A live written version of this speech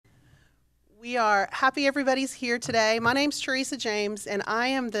We are happy everybody's here today. My name's Teresa James, and I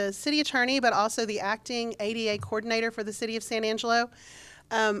am the city attorney, but also the acting ADA coordinator for the city of San Angelo.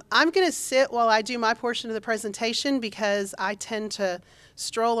 I'm going to sit while I do my portion of the presentation because I tend to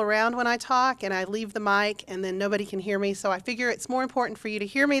stroll around when I talk, and I leave the mic, and then nobody can hear me. So I figure it's more important for you to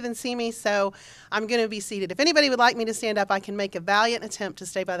hear me than see me, so I'm going to be seated. If anybody would like me to stand up, I can make a valiant attempt to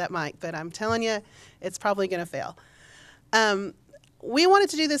stay by that mic, but I'm telling you, it's probably going to fail. We wanted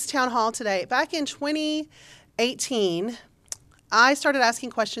to do this town hall today. Back in 2018, I started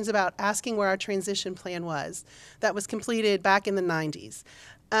asking questions about asking where our transition plan was that was completed back in the 90s.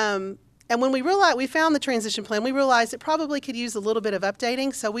 And when we found the transition plan, we realized it probably could use a little bit of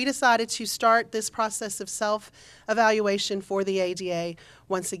updating, so we decided to start this process of self-evaluation for the ADA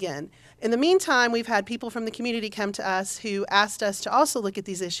once again. In the meantime, we've had people from the community come to us who asked us to also look at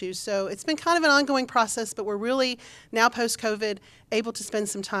these issues, so it's been kind of an ongoing process, but we're really, now post-COVID, able to spend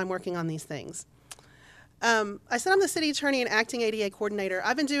some time working on these things. I said I'm the city attorney and acting ADA coordinator.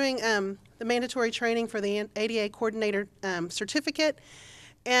 I've been doing the mandatory training for the ADA coordinator certificate.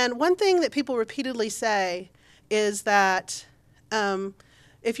 And one thing that people repeatedly say is that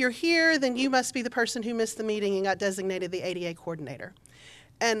if you're here, then you must be the person who missed the meeting and got designated the ADA coordinator.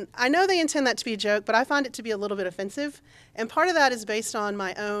 And I know they intend that to be a joke, but I find it to be a little bit offensive. And part of that is based on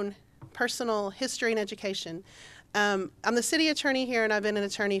my own personal history and education. I'm the city attorney here, and I've been an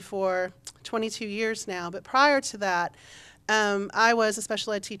attorney for 22 years now. But prior to that, I was a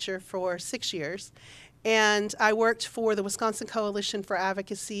special ed teacher for 6 years. And I worked for the Wisconsin Coalition for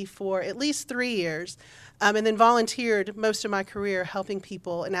Advocacy for at least 3 years, and then volunteered most of my career helping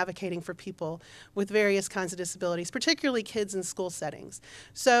people and advocating for people with various kinds of disabilities, particularly kids in school settings.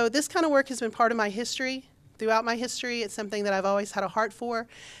 So this kind of work has been part of my history. Throughout my history, it's something that I've always had a heart for.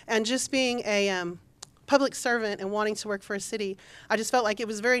 And just being a public servant and wanting to work for a city, I just felt like it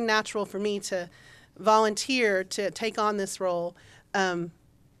was very natural for me to volunteer to take on this role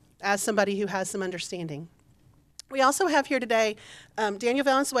as somebody who has some understanding. We also have here today Daniel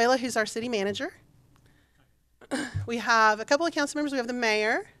Valenzuela, who's our city manager. We have a couple of council members. We have the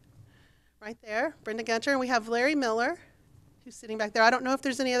mayor right there, Brenda Gunter, and we have Larry Miller, who's sitting back there. I don't know if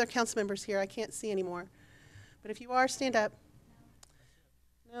there's any other council members here. I can't see anymore. But if you are, stand up.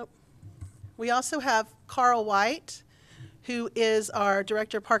 Nope. We also have Carl White, who is our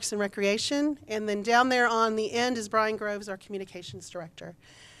Director of Parks and Recreation. And then down there on the end is Brian Groves, our Communications Director.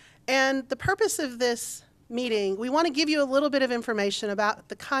 And the purpose of this meeting, we want to give you a little bit of information about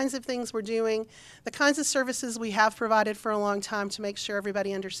the kinds of things we're doing, the kinds of services we have provided for a long time to make sure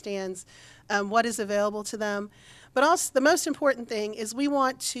everybody understands what is available to them. But also the most important thing is we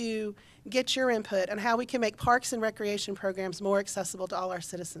want to get your input on how we can make parks and recreation programs more accessible to all our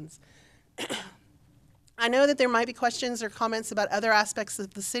citizens. I know that there might be questions or comments about other aspects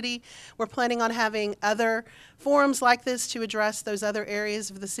of the city. We're planning on having other forums like this to address those other areas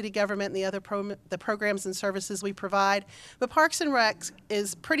of the city government and the other programs and services we provide. But Parks and Rec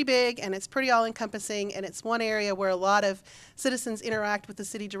is pretty big, and it's pretty all-encompassing, and it's one area where a lot of citizens interact with the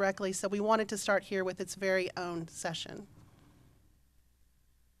city directly, so we wanted to start here with its very own session.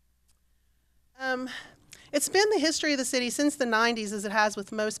 It's been the history of the city since the 90s, as it has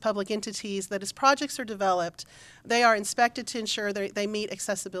with most public entities, that as projects are developed, they are inspected to ensure they meet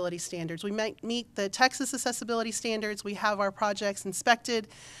accessibility standards. We meet the Texas accessibility standards. We have our projects inspected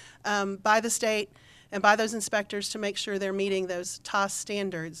by the state and by those inspectors to make sure they're meeting those TAS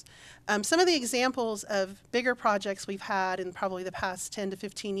standards. Some of the examples of bigger projects we've had in probably the past 10 to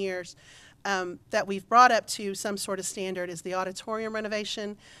 15 years that we've brought up to some sort of standard is the auditorium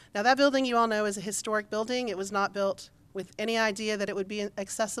renovation. Now that building you all know is a historic building. It was not built with any idea that it would be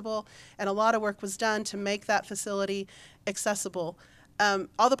accessible, and a lot of work was done to make that facility accessible.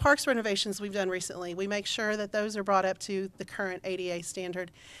 All the parks renovations we've done recently, we make sure that those are brought up to the current ADA standard.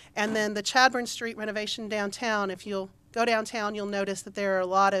 And then the Chadbourne Street renovation downtown, if you'll go downtown, you'll notice that there are a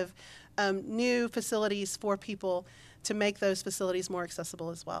lot of new facilities for people to make those facilities more accessible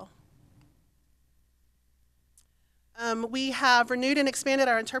as well. We have renewed and expanded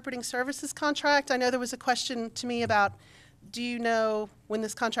our interpreting services contract. I know there was a question to me about, do you know when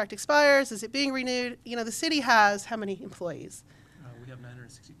this contract expires? Is it being renewed? You know, the city has how many employees? We have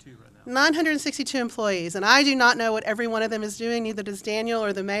 962 right now. 962 employees, and I do not know what every one of them is doing, neither does Daniel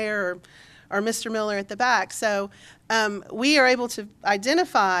or the mayor or Mr. Miller at the back. So we are able to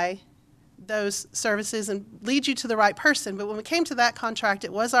identify those services and lead you to the right person. But when we came to that contract,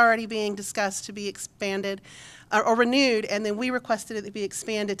 it was already being discussed to be expanded or renewed, and then we requested it to be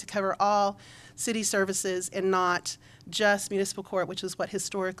expanded to cover all city services and not just municipal court, which is what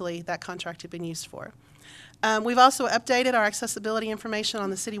historically that contract had been used for. We've also updated our accessibility information on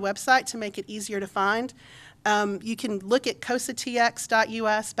the city website to make it easier to find. You can look at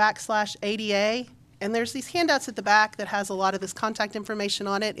cosatx.us/ADA, and there's these handouts at the back that has a lot of this contact information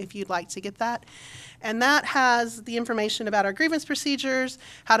on it if you'd like to get that. And that has the information about our grievance procedures,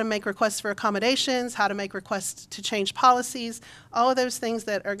 how to make requests for accommodations, how to make requests to change policies, all of those things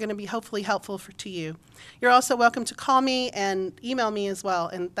that are going to be hopefully helpful to you. You're also welcome to call me and email me as well,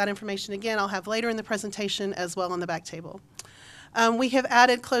 and that information, again, I'll have later in the presentation as well on the back table. We have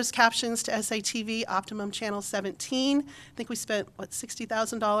added closed captions to SATV Optimum Channel 17. I think we spent,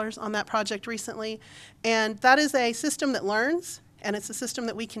 $60,000 on that project recently. And that is a system that learns, and it's a system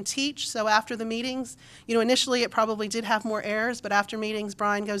that we can teach. So after the meetings, initially it probably did have more errors, but after meetings,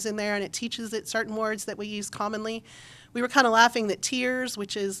 Brian goes in there and it teaches it certain words that we use commonly. We were kind of laughing that TIERS,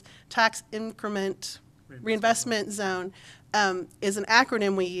 which is Tax Increment Reinvestment Zone, is an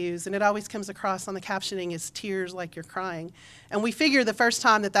acronym we use, and it always comes across on the captioning as tears like you're crying. And we figure the first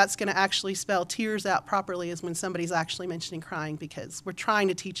time that that's going to actually spell tears out properly is when somebody's actually mentioning crying, because we're trying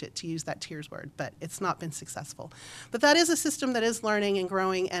to teach it to use that tears word, but it's not been successful. But that is a system that is learning and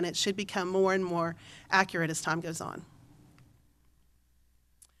growing, and it should become more and more accurate as time goes on.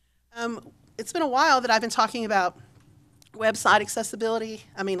 It's been a while that I've been talking about website accessibility.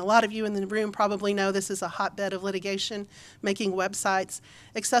 I mean, a lot of you in the room probably know this is a hotbed of litigation, making websites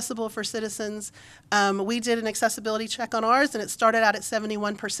accessible for citizens. We did an accessibility check on ours, and it started out at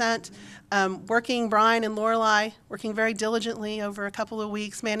 71%. Brian and Lorelei, working very diligently over a couple of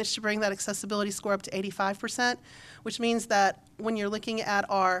weeks, managed to bring that accessibility score up to 85%, which means that when you're looking at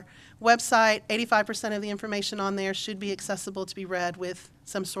our website, 85% of the information on there should be accessible to be read with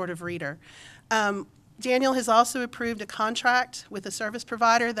some sort of reader. Daniel has also approved a contract with a service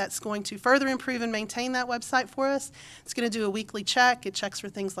provider that's going to further improve and maintain that website for us. It's going to do a weekly check. It checks for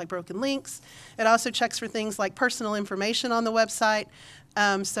things like broken links. It also checks for things like personal information on the website,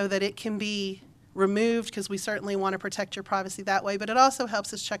 so that it can be removed, because we certainly want to protect your privacy that way. But it also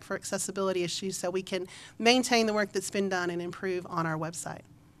helps us check for accessibility issues so we can maintain the work that's been done and improve on our website.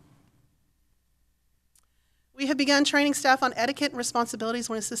 We have begun training staff on etiquette and responsibilities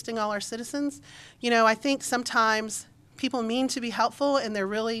when assisting all our citizens. I think sometimes people mean to be helpful and they're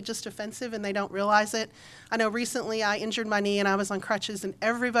really just offensive and they don't realize it. I know recently I injured my knee and I was on crutches and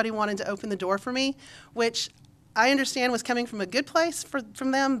everybody wanted to open the door for me, which I understand was coming from a good place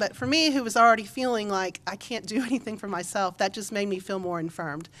from them, but for me, who was already feeling like I can't do anything for myself, that just made me feel more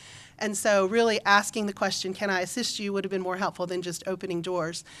infirmed. And so really asking the question, can I assist you, would have been more helpful than just opening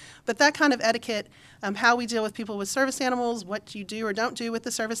doors. But that kind of etiquette, how we deal with people with service animals, what you do or don't do with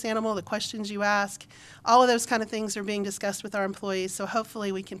the service animal, the questions you ask, all of those kind of things are being discussed with our employees, so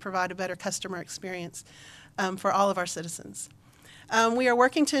hopefully we can provide a better customer experience for all of our citizens. We are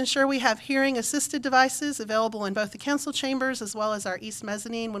working to ensure we have hearing-assisted devices available in both the council chambers as well as our east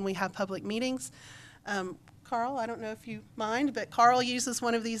mezzanine when we have public meetings. Carl, I don't know if you mind, but Carl uses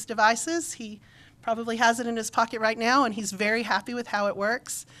one of these devices. He probably has it in his pocket right now, and he's very happy with how it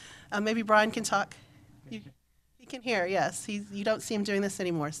works. Maybe Brian can talk. He can hear, yes. You don't see him doing this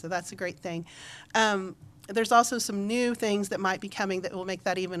anymore, so that's a great thing. There's also some new things that might be coming that will make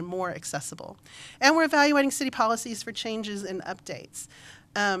that even more accessible. And we're evaluating city policies for changes and updates.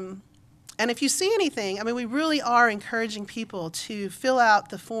 And if you see anything, we really are encouraging people to fill out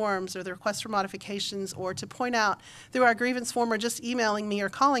the forms or the request for modifications, or to point out through our grievance form or just emailing me or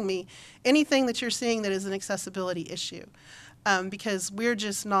calling me anything that you're seeing that is an accessibility issue. Because we're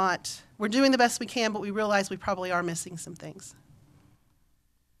doing the best we can, but we realize we probably are missing some things.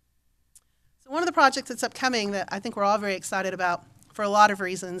 So one of the projects that's upcoming that I think we're all very excited about for a lot of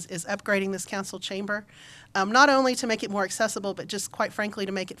reasons is upgrading this council chamber. Not only to make it more accessible, but just quite frankly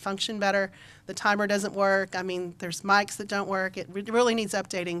to make it function better. The timer doesn't work. There's mics that don't work. It really needs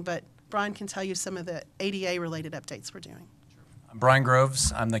updating, but Brian can tell you some of the ADA-related updates we're doing. I'm Brian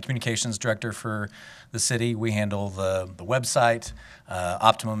Groves. I'm the communications director for the city. We handle the website,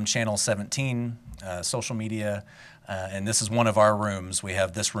 Optimum Channel 17, social media, and this is one of our rooms. We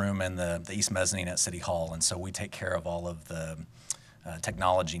have this room and the east mezzanine at City Hall, and so we take care of all of the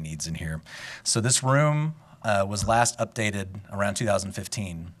technology needs in here. So this room was last updated around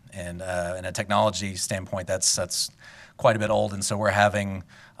 2015, and in a technology standpoint, that's quite a bit old, and so we're having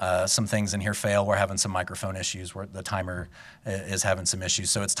some things in here fail. We're having some microphone issues where the timer is having some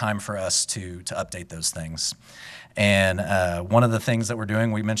issues, so it's time for us to update those things. And one of the things that we're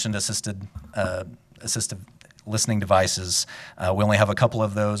doing, we mentioned assistive listening devices. We only have a couple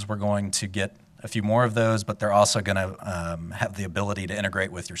of those. We're going to get a few more of those, but they're also going to have the ability to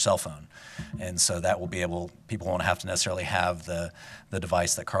integrate with your cell phone. And so that will be able, people won't have to necessarily have the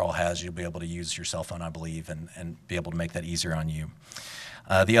device that Carl has. You'll be able to use your cell phone, I believe, and be able to make that easier on you.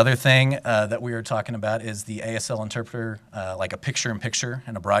 The other thing that we were talking about is the ASL interpreter, like a picture-in-picture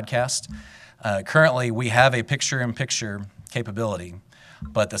in a broadcast. Currently, we have a picture-in-picture capability,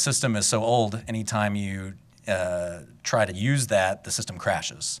 but the system is so old, anytime you try to use that, the system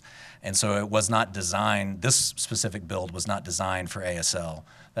crashes. And so it was not designed, this specific build was not designed for ASL.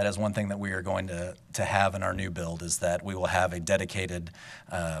 That is one thing that we are going to have in our new build, is that we will have a dedicated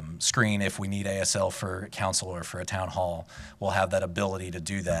screen if we need ASL for council or for a town hall. We'll have that ability to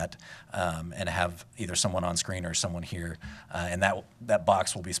do that and have either someone on screen or someone here. And that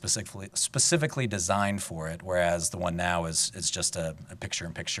box will be specifically designed for it, whereas the one now is just a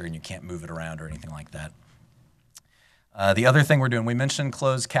picture-in-picture and you can't move it around or anything like that. The other thing we're doing, we mentioned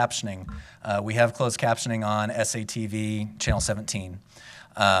closed captioning. We have closed captioning on SATV Channel 17.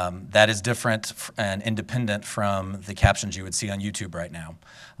 That is different and independent from the captions you would see on YouTube right now.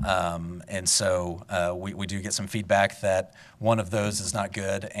 And so we do get some feedback that one of those is not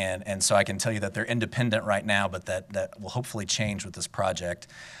good. And so I can tell you that they're independent right now, but that will hopefully change with this project.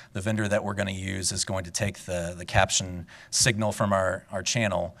 The vendor that we're going to use is going to take the caption signal from our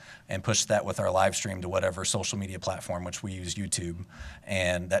channel and push that with our live stream to whatever social media platform, which we use YouTube,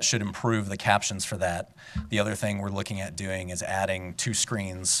 and that should improve the captions for that. The other thing we're looking at doing is adding 2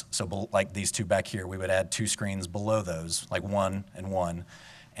 screens. So like these 2 back here, we would add 2 screens below those, like 1 and 1,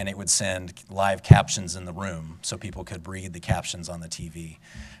 and it would send live captions in the room so people could read the captions on the TV.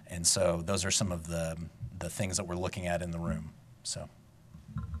 And so those are some of the things that we're looking at in the room. So.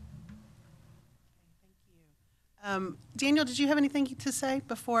 Daniel, did you have anything to say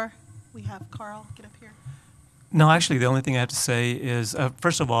before we have Carl get up here? No, actually, the only thing I have to say is,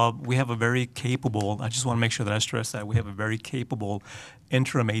 first of all, we have a very capable, I just want to make sure that I stress that, we have a very capable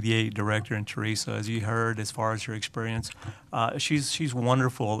interim ADA director in Teresa. As you heard, as far as her experience, she's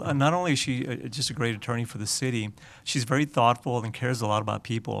wonderful. Not only is she just a great attorney for the city, she's very thoughtful and cares a lot about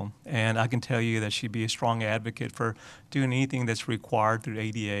people. And I can tell you that she'd be a strong advocate for doing anything that's required through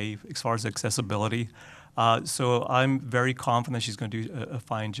ADA as far as accessibility. So I'm very confident she's going to do a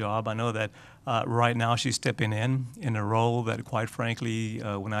fine job. I know that right now she's stepping in a role that, quite frankly,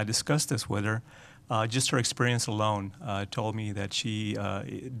 when I discussed this with her, just her experience alone told me that she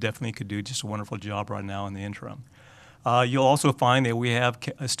definitely could do just a wonderful job right now in the interim. You'll also find that we have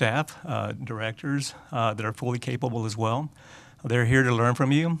staff, directors that are fully capable as well. They're here to learn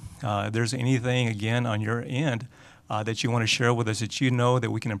from you. If there's anything, again, on your end that you want to share with us that you know that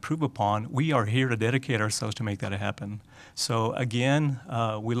we can improve upon, we are here to dedicate ourselves to make that happen. So again,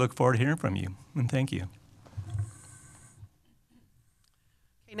 we look forward to hearing from you, and thank you.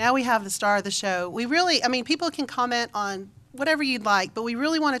 Okay, now we have the star of the show. We really, I mean, people can comment on whatever you'd like, but we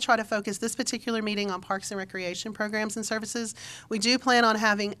really want to try to focus this particular meeting on parks and recreation programs and services. We do plan on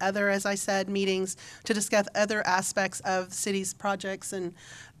having other, as I said, meetings to discuss other aspects of the city's projects and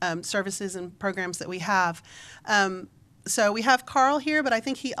services and programs that we have. So we have Carl here, but I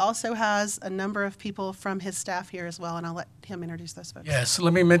think he also has a number of people from his staff here as well, and I'll let him introduce those folks. Yeah, so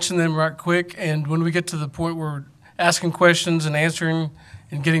let me mention them right quick, and when we get to the point where we're asking questions and answering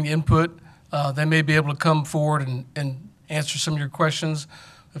and getting input, they may be able to come forward and answer some of your questions.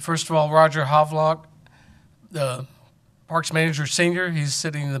 But first of all, Roger Havlock, the Parks Manager Senior, he's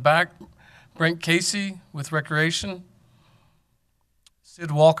sitting in the back. Brent Casey with Recreation. Sid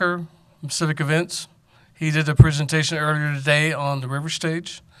Walker from Civic Events. He did a presentation earlier today on the River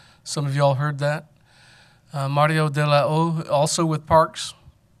Stage. Some of y'all heard that. Mario De La O, also with Parks.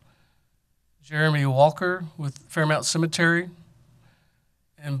 Jeremy Walker with Fairmount Cemetery.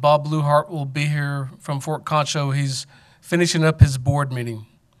 And Bob Bluehart will be here from Fort Concho. He's finishing up his board meeting.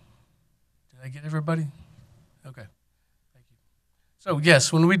 Did I get everybody? Okay. Thank you. So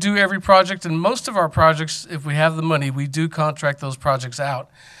yes, when we do every project, and most of our projects, if we have the money, we do contract those projects out.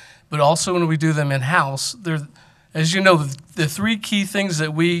 But also when we do them in-house, as you know, the 3 key things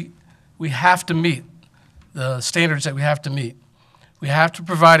that we have to meet, the standards that we have to meet. We have to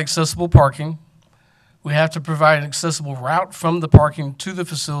provide accessible parking. We have to provide an accessible route from the parking to the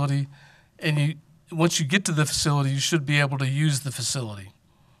facility. And once you get to the facility, you should be able to use the facility,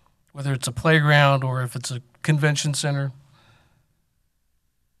 whether it's a playground or if it's a convention center.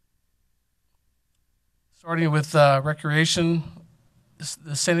 Starting with recreation,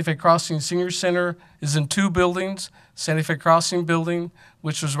 the Santa Fe Crossing Senior Center is in 2 buildings. Santa Fe Crossing building,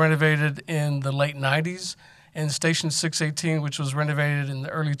 which was renovated in the late 90s, and Station 618, which was renovated in the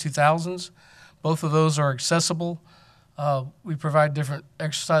early 2000s. Both of those are accessible. We provide different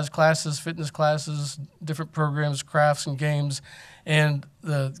exercise classes, fitness classes, different programs, crafts and games, and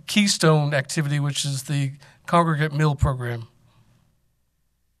the Keystone activity, which is the congregate meal program.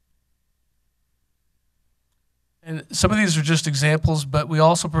 And some of these are just examples, but we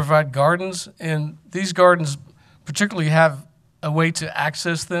also provide gardens, and these gardens particularly have a way to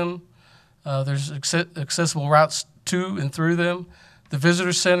access them. There's accessible routes to and through them. The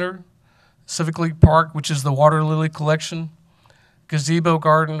Visitor Center, Civic League Park, which is the Water Lily Collection, gazebo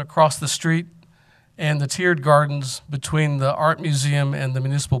garden across the street, and the tiered gardens between the Art Museum and the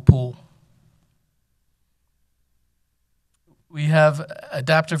municipal pool. We have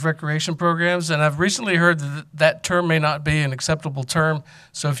adaptive recreation programs, and I've recently heard that that term may not be an acceptable term.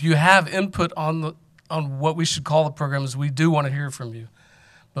 So if you have input on what we should call the programs, we do want to hear from you.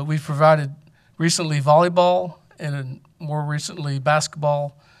 But we've provided recently volleyball and more recently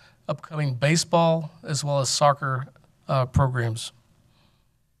basketball, upcoming baseball, as well as soccer programs.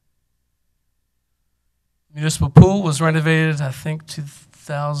 Municipal pool was renovated, I think,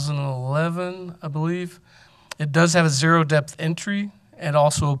 2011, I believe. It does have a zero-depth entry and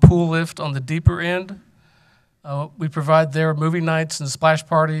also a pool lift on the deeper end. We provide there movie nights and splash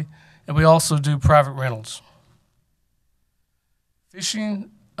party, and we also do private rentals.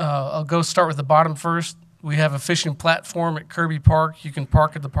 Fishing, I'll start with the bottom first. We have a fishing platform at Kirby Park. You can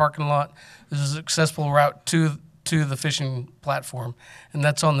park at the parking lot. This is an accessible route to the fishing platform, and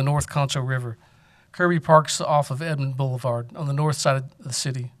that's on the North Concho River. Kirby Park's off of Edmond Boulevard on the north side of the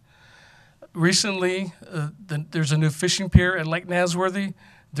city. Recently, there's a new fishing pier at Lake Nasworthy.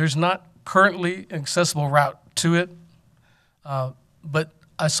 There's not currently an accessible route to it, but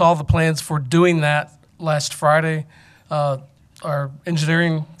I saw the plans for doing that last Friday. Our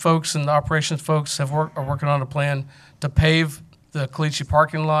engineering folks and the operations folks are working on a plan to pave the Caliche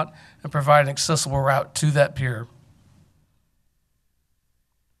parking lot and provide an accessible route to that pier.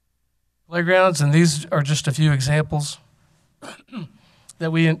 Playgrounds, and these are just a few examples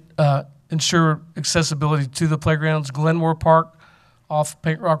that we ensure accessibility to the playgrounds. Glenmore Park off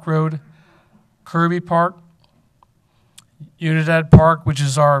Paint Rock Road, Kirby Park, Unidad Park, which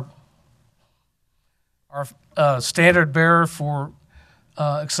is our standard bearer for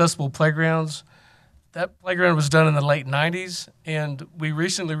accessible playgrounds. That playground was done in the late 90s, and we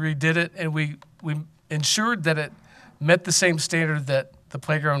recently redid it, and we ensured that it met the same standard that the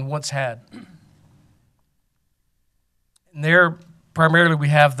playground once had. And there, primarily, we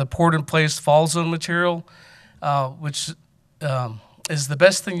have the poured-in-place fall zone material, which is the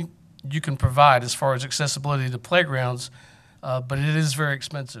best thing you can provide as far as accessibility to playgrounds, but it is very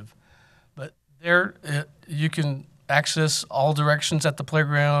expensive. But there, you can access all directions at the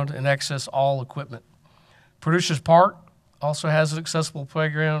playground and access all equipment. Producers Park also has an accessible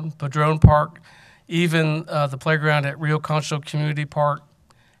playground, Padrone Park, even the playground at Rio Concho Community Park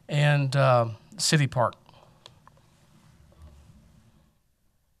and City Park.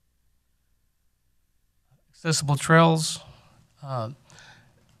 Accessible trails,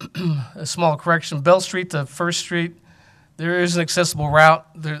 a small correction, Bell Street to First Street, there is an accessible route.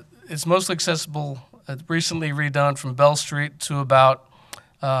 It's mostly accessible, recently redone from Bell Street to about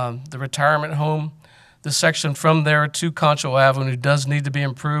the retirement home. The section from there to Concho Avenue does need to be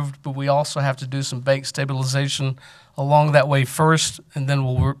improved, but we also have to do some bank stabilization along that way first, and then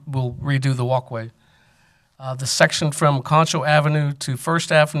we'll redo the walkway. The section from Concho Avenue to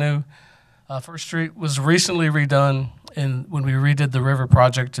First Avenue, First Street was recently redone when we redid the river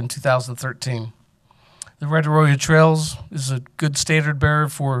project in 2013. The Red Arroyo Trails is a good standard bearer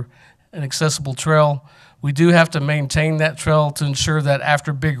for an accessible trail. We do have to maintain that trail to ensure that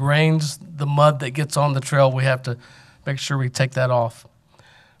after big rains, the mud that gets on the trail, we have to make sure we take that off.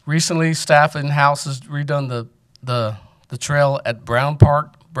 Recently, staff in-house has redone the trail at Brown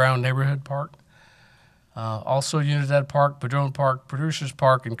Park, Brown Neighborhood Park. Also Unidad Park, Padrone Park, Producers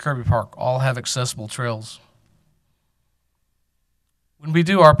Park, and Kirby Park all have accessible trails. When we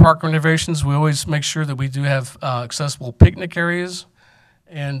do our park renovations, we always make sure that we do have accessible picnic areas,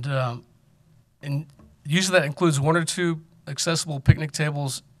 and usually that includes 1 or 2 accessible picnic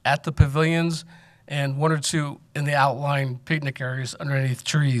tables at the pavilions and 1 or 2 in the outlying picnic areas underneath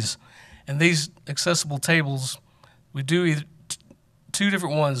trees. And these accessible tables, we do either 2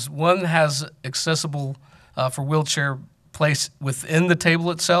 different ones. One has accessible for wheelchair place within the table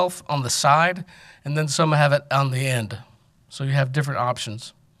itself on the side, and then some have it on the end. So you have different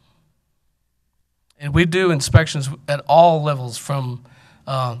options. And we do inspections at all levels, from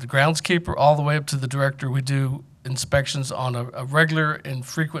the groundskeeper all the way up to the director. We do inspections on a regular and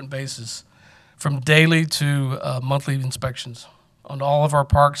frequent basis, from daily to monthly inspections. on all of our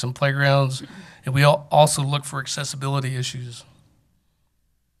parks and playgrounds, and we also look for accessibility issues.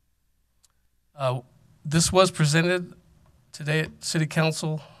 This was presented today at City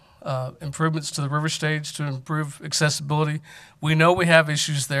Council, improvements to the river stage to improve accessibility. We know we have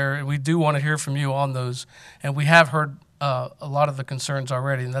issues there, and we do want to hear from you on those. And we have heard a lot of the concerns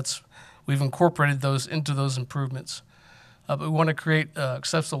already, and we've incorporated those into those improvements. But we want to create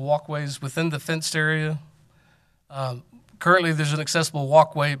accessible walkways within the fenced area. Currently, there's an accessible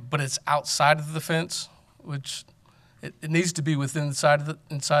walkway, but it's outside of the fence, which it needs to be inside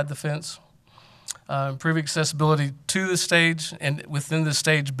the fence. Improving accessibility to the stage and within the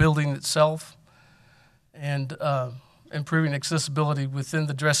stage building itself, and improving accessibility within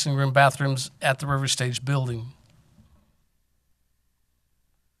the dressing room bathrooms at the River Stage building.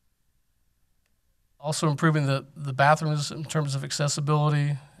 Also improving the bathrooms in terms of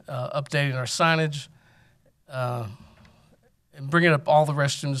accessibility, updating our signage, and bringing up all the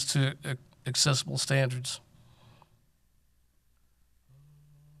restrooms to accessible standards.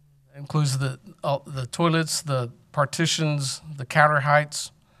 Includes the toilets, the partitions, the counter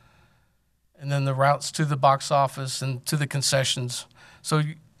heights, and then the routes to the box office and to the concessions. So,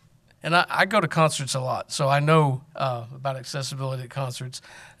 and I go to concerts a lot, so I know about accessibility at concerts.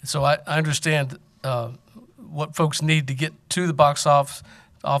 So I understand what folks need to get to the box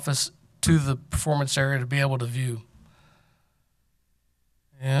office, to the performance area to be able to view.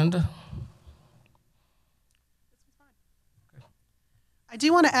 And I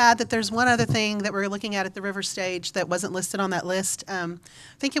do want to add that there's one other thing that we're looking at the River Stage that wasn't listed on that list. I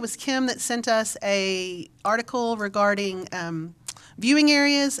think it was Kim that sent us a article regarding viewing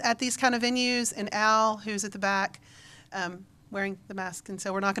areas at these kind of venues, and Al, who's at the back, wearing the mask, and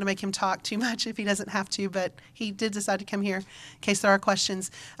so we're not going to make him talk too much if he doesn't have to, but he did decide to come here in case there are questions.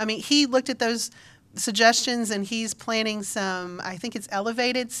 I mean, he looked at those suggestions, and he's planning some, I think it's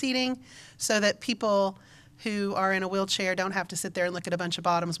elevated seating, so that people who are in a wheelchair don't have to sit there and look at a bunch of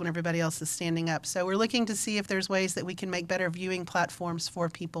bottoms when everybody else is standing up. So we're looking to see if there's ways that we can make better viewing platforms for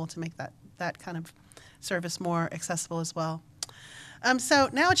people to make that kind of service more accessible as well. So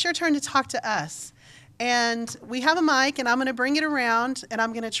now it's your turn to talk to us. And we have a mic, and I'm going to bring it around, and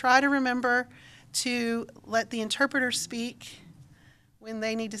I'm going to try to remember to let the interpreter speak when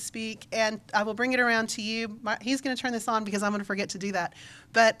they need to speak, and I will bring it around to you. He's going to turn this on because I'm going to forget to do that.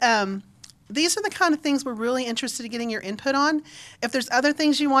 But these are the kind of things we're really interested in getting your input on. If there's other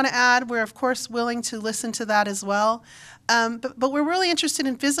things you want to add, we're of course willing to listen to that as well. But we're really interested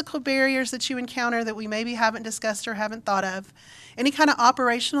in physical barriers that you encounter that we maybe haven't discussed or haven't thought of. Any kind of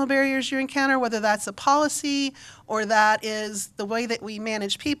operational barriers you encounter, whether that's a policy or that is the way that we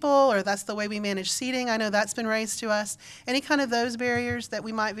manage people or that's the way we manage seating. I know that's been raised to us. Any kind of those barriers that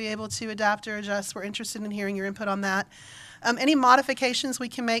we might be able to adapt or adjust, we're interested in hearing your input on that. Any modifications we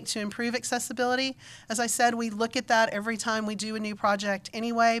can make to improve accessibility. As I said, we look at that every time we do a new project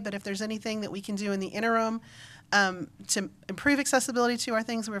anyway, but if there's anything that we can do in the interim to improve accessibility to our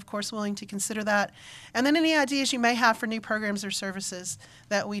things, we're of course willing to consider that. And then any ideas you may have for new programs or services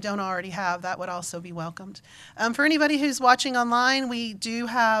that we don't already have, that would also be welcomed. For anybody who's watching online, we do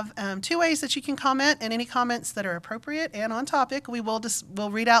have 2 ways that you can comment, and any comments that are appropriate and on topic, we'll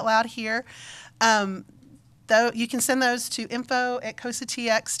read out loud here. Though you can send those to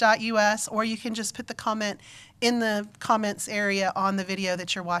info@cosatx.us, or you can just put the comment in the comments area on the video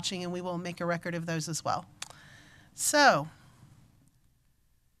that you're watching, and we will make a record of those as well. So,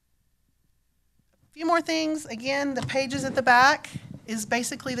 a few more things. Again, the pages at the back is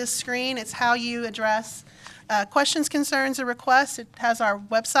basically this screen. It's how you address questions, concerns, or requests. It has our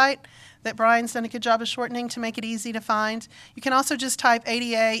website that Brian's done a good job of shortening to make it easy to find. You can also just type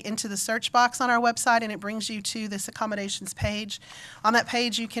ADA into the search box on our website, and it brings you to this accommodations page. On that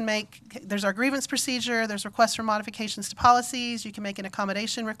page, you can there's our grievance procedure, there's requests for modifications to policies, you can make an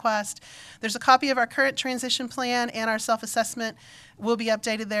accommodation request. There's a copy of our current transition plan, and our self-assessment will be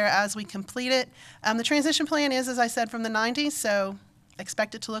updated there as we complete it. The transition plan is, as I said, from the 90s, so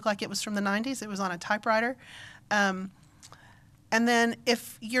expect it to look like it was from the 90s. It was on a typewriter. And then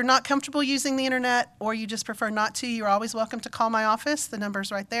if you're not comfortable using the internet or you just prefer not to, you're always welcome to call my office. The number's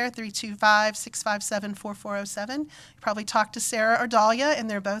right there, 325-657-4407. You probably talked to Sarah or Dahlia, and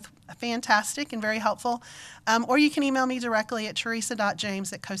they're both fantastic and very helpful. Or you can email me directly at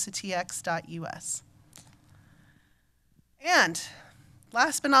teresa.james@cosatx.us. And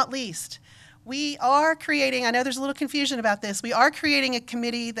last but not least, We are creating, I know there's a little confusion about this, we are creating a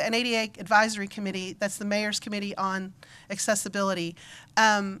committee, an ADA advisory committee, that's the mayor's committee on accessibility.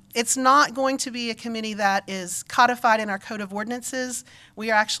 It's not going to be a committee that is codified in our code of ordinances.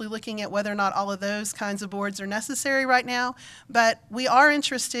 We are actually looking at whether or not all of those kinds of boards are necessary right now, but we are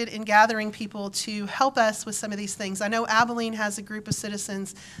interested in gathering people to help us with some of these things. I know Abilene has a group of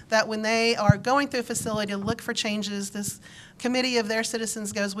citizens that when they are going through a facility to look for changes, this committee of their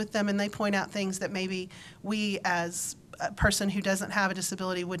citizens goes with them and they point out things that maybe we as a person who doesn't have a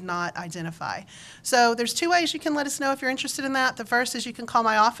disability would not identify. So there's two ways you can let us know if you're interested in that. The first is you can call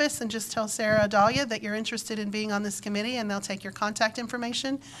my office and just tell Sarah Dahlia that you're interested in being on this committee, and they'll take your contact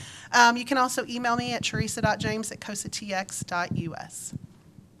information. You can also email me at teresa.james@cosatx.us.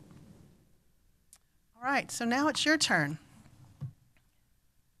 All right, so now it's your turn.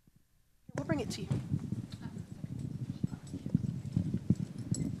 We'll bring it to you.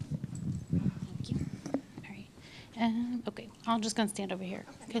 Okay, I'm just going to stand over here.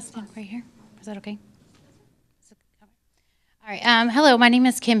 Okay, stand right here. Is that okay? All right. Hello, my name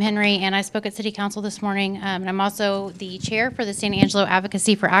is Kim Henry, and I spoke at City Council this morning. And I'm also the chair for the San Angelo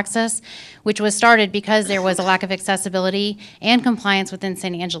Advocacy for Access, which was started because there was a lack of accessibility and compliance within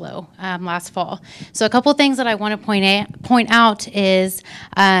San Angelo last fall. So a couple things that I want to point out is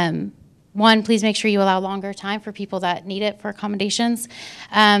one, please make sure you allow longer time for people that need it for accommodations.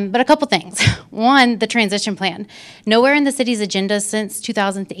 But a couple things. One, the transition plan. Nowhere in the city's agenda since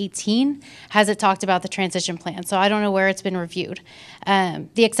 2018 has it talked about the transition plan, so I don't know where it's been reviewed.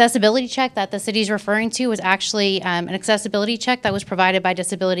 The accessibility check that the city's referring to was actually an accessibility check that was provided by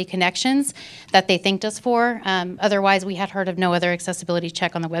Disability Connections that they thanked us for. Otherwise, we had heard of no other accessibility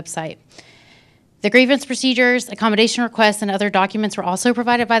check on the website. The grievance procedures, accommodation requests, and other documents were also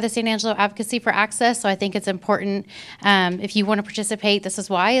provided by the San Angelo Advocacy for Access, so I think it's important if you want to participate. This is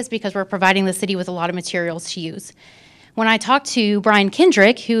why, is because we're providing the city with a lot of materials to use. When I talked to Brian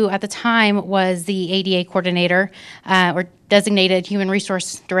Kendrick, who at the time was the ADA coordinator or designated human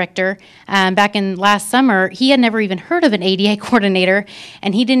resource director back in last summer, he had never even heard of an ADA coordinator,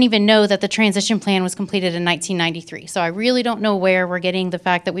 and he didn't even know that the transition plan was completed in 1993. So I really don't know where we're getting the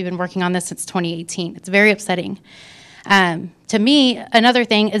fact that we've been working on this since 2018. It's very upsetting. To me, another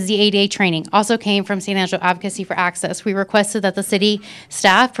thing is the ADA training also came from San Angelo Advocacy for Access. We requested that the city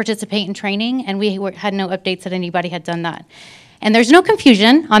staff participate in training, and we had no updates that anybody had done that. And there's no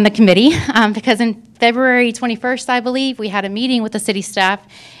confusion on the committee because in February 21st, I believe, we had a meeting with the city staff,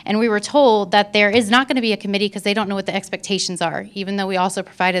 and we were told that there is not going to be a committee because they don't know what the expectations are, even though we also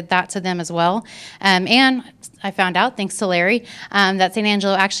provided that to them as well. And I found out, thanks to Larry, that San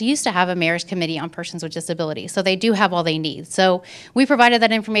Angelo actually used to have a mayor's committee on persons with disabilities, so they do have all they need. So we provided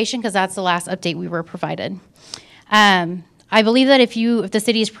that information because that's the last update we were provided. I believe that if the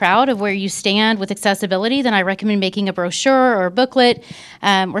city is proud of where you stand with accessibility, then I recommend making a brochure or a booklet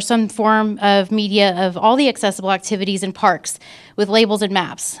or some form of media of all the accessible activities in parks with labels and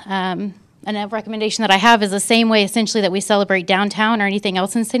maps. And a recommendation that I have is the same way essentially that we celebrate downtown or anything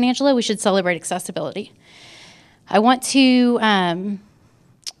else in San Angelo, we should celebrate accessibility. I want to,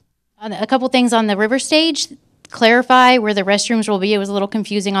 a couple things on the river stage, clarify where the restrooms will be. It was a little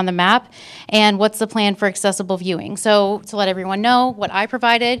confusing on the map, and what's the plan for accessible viewing. So to let everyone know, what I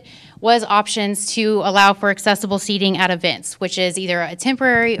provided was options to allow for accessible seating at events, which is either a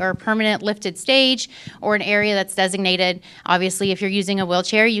temporary or permanent lifted stage or an area that's designated. Obviously, if you're using a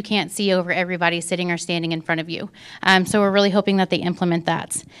wheelchair, you can't see over everybody sitting or standing in front of you. So we're really hoping that they implement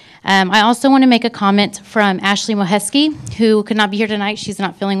that. I also want to make a comment from Ashley Moheski, who could not be here tonight. She's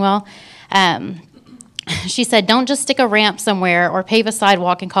not feeling well. She said, don't just stick a ramp somewhere or pave a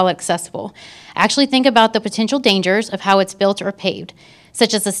sidewalk and call it accessible. Actually think about the potential dangers of how it's built or paved,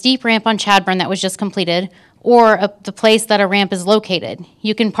 such as a steep ramp on Chadburn that was just completed, or the place that a ramp is located.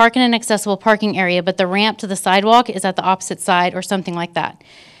 You can park in an accessible parking area, but the ramp to the sidewalk is at the opposite side or something like that.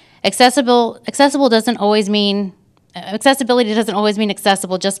 Accessibility doesn't always mean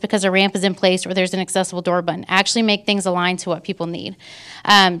accessible just because a ramp is in place or there's an accessible door button. Actually make things align to what people need.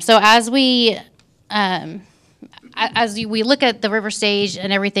 So as we look at the river stage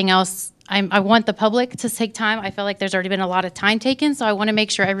and everything else, I want the public to take time. I feel like there's already been a lot of time taken, so I want to make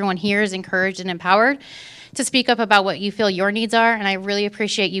sure everyone here is encouraged and empowered to speak up about what you feel your needs are, and I really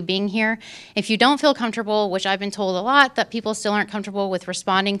appreciate you being here. If you don't feel comfortable, which I've been told a lot, that people still aren't comfortable with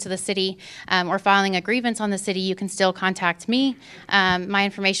responding to the city or filing a grievance on the city, you can still contact me. My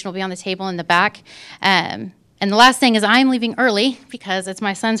information will be on the table in the back. And the last thing is I'm leaving early because it's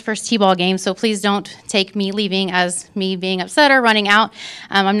my son's first T-ball game, so please don't take me leaving as me being upset or running out.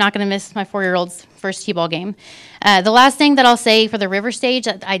 I'm not going to miss my 4-year-old's first T-ball game. The last thing that I'll say for the river stage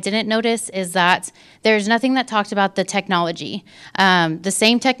that I didn't notice is that there's nothing that talked about the technology. The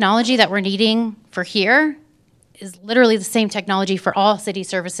same technology that we're needing for here is literally the same technology for all city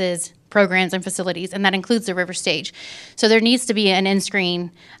services, programs, and facilities, and that includes the river stage. So there needs to be an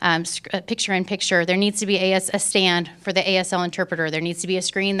in-screen, picture-in-picture. There needs to be a stand for the ASL interpreter. There needs to be a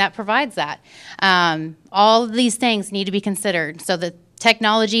screen that provides that. All of these things need to be considered. So the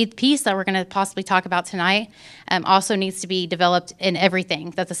technology piece that we're going to possibly talk about tonight also needs to be developed in everything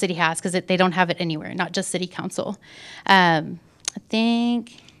that the city has, because they don't have it anywhere, not just city council. I'm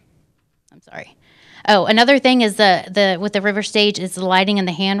sorry. Oh, another thing is with the river stage is the lighting and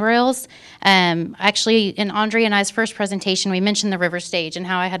the handrails. Actually, in Andre and I's first presentation, we mentioned the river stage and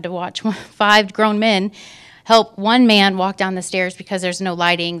how I had to watch 5 grown men help one man walk down the stairs because there's no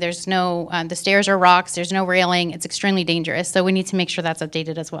lighting, there's no, the stairs are rocks, there's no railing, it's extremely dangerous. So we need to make sure that's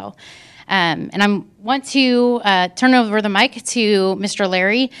updated as well. And I want to turn over the mic to Mr.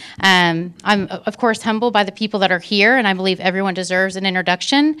 Larry. I'm, of course, humbled by the people that are here, and I believe everyone deserves an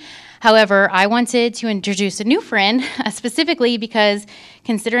introduction. However, I wanted to introduce a new friend, specifically because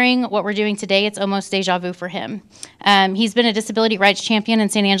considering what we're doing today, it's almost deja vu for him. He's been a disability rights champion in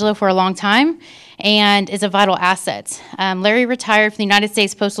San Angelo for a long time and is a vital asset. Larry retired from the United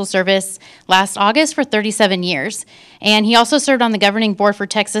States Postal Service last August for 37 years, and he also served on the governing board for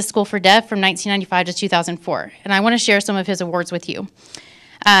Texas School for Deaf from 1995 to 2004. And I want to share some of his awards with you.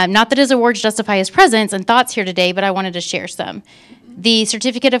 Not that his awards justify his presence and thoughts here today, but I wanted to share some. The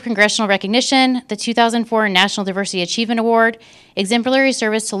Certificate of Congressional Recognition, the 2004 National Diversity Achievement Award, Exemplary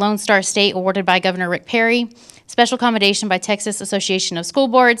Service to Lone Star State awarded by Governor Rick Perry, Special Commendation by Texas Association of School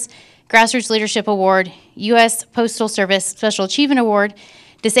Boards, Grassroots Leadership Award, U.S. Postal Service Special Achievement Award,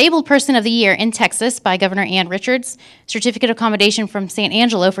 Disabled Person of the Year in Texas by Governor Ann Richards, Certificate of Commendation from San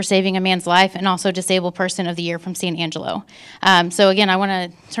Angelo for saving a man's life, and also Disabled Person of the Year from San Angelo. So again, I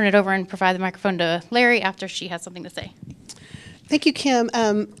want to turn it over and provide the microphone to Larry after she has something to say. Thank you, Kim.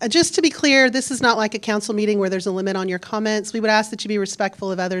 Just to be clear, this is not like a council meeting where there's a limit on your comments. We would ask that you be respectful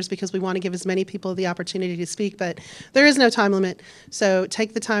of others because we want to give as many people the opportunity to speak, but there is no time limit, so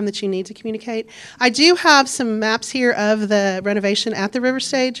take the time that you need to communicate. I do have some maps here of the renovation at the river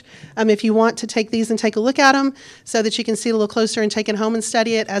stage. If you want to take these and take a look at them so that you can see it a little closer and take it home and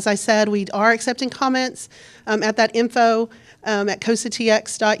study it. As I said, we are accepting comments at that info at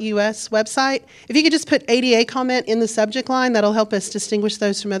cosatx.us website. If you could just put ADA comment in the subject line, that'll help us distinguish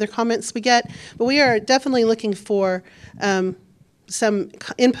those from other comments we get. But we are definitely looking for some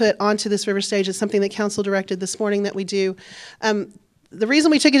input onto this river stage. It's something that council directed this morning that we do. The reason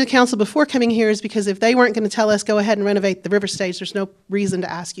we took it to council before coming here is because if they weren't going to tell us go ahead and renovate the river stage, there's no reason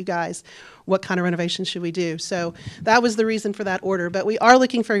to ask you guys what kind of renovation should we do. So that was the reason for that order. But we are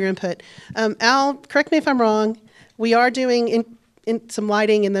looking for your input. Al, correct me if I'm wrong. We are doing in some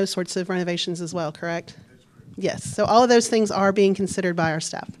lighting and those sorts of renovations as well, correct? Yes. So all of those things are being considered by our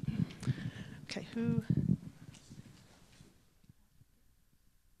staff. Okay. Who?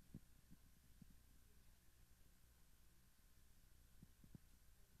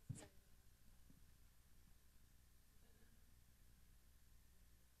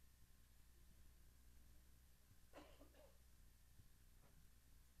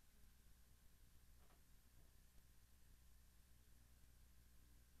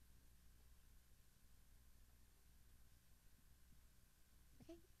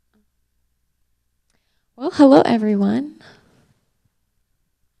 Well, hello everyone.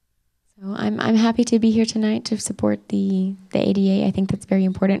 So I'm happy to be here tonight to support the ADA. I think that's very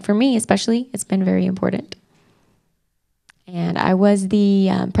important for me, especially. It's been very important. And I was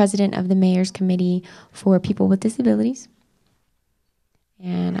the president of the Mayor's Committee for People with Disabilities,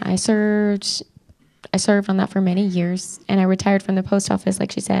 and I served on that for many years. And I retired from the post office,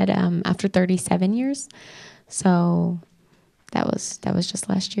 like she said, after 37 years. So that was just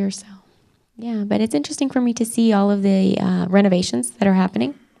last year. So. Yeah, but it's interesting for me to see all of the renovations that are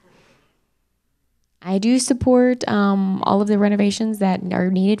happening. I do support all of the renovations that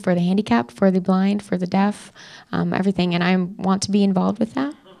are needed for the handicapped, for the blind, for the deaf, everything, and I want to be involved with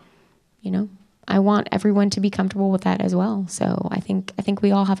that. You know, I want everyone to be comfortable with that as well. So I think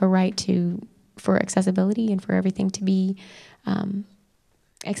we all have a right for accessibility and for everything to be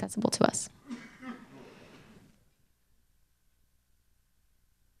accessible to us.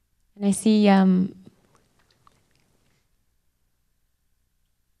 And I see and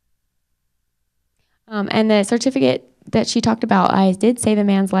the certificate that she talked about, I did save a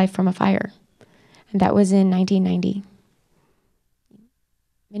man's life from a fire. And that was in 1990.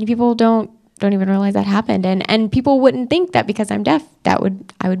 Many people don't even realize that happened, and people wouldn't think that because I'm deaf I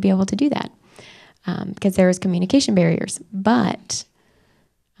would be able to do that, because there was communication barriers. But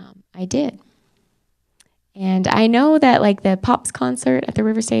I did. And I know that, like, the Pops concert at the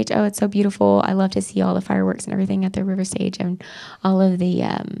River Stage, oh, it's so beautiful. I love to see all the fireworks and everything at the River Stage, and all of the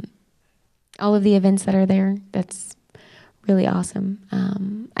events that are there. That's really awesome.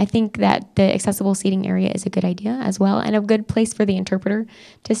 I think that the accessible seating area is a good idea as well, and a good place for the interpreter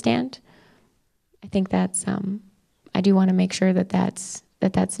to stand. I think that's, I do want to make sure that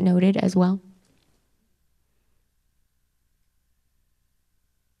that's noted as well.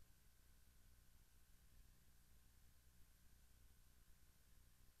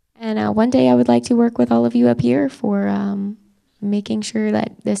 And one day I would like to work with all of you up here for making sure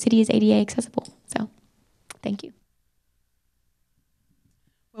that the city is ADA accessible. So, thank you.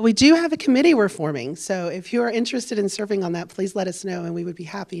 Well, we do have a committee we're forming, so if you are interested in serving on that, please let us know, and we would be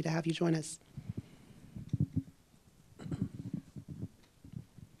happy to have you join us.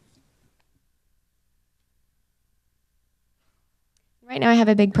 Right now I have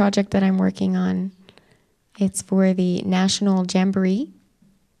a big project that I'm working on. It's for the National Jamboree,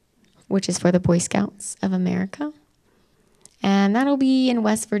 which is for the Boy Scouts of America. And that'll be in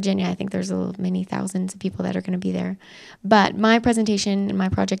West Virginia. I think there's many thousands of people that are going to be there. But my presentation and my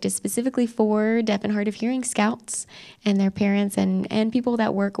project is specifically for deaf and hard of hearing scouts and their parents and people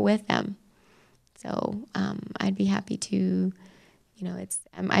that work with them. So I'd be happy to,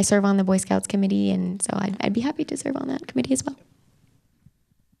 I serve on the Boy Scouts committee, and so I'd be happy to serve on that committee as well.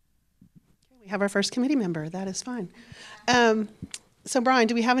 We have our first committee member. That is fine. So Brian,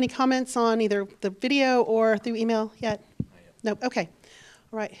 do we have any comments on either the video or through email yet? No. Okay.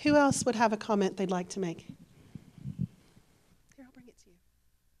 All right. Who else would have a comment they'd like to make? Here, I'll bring it to you.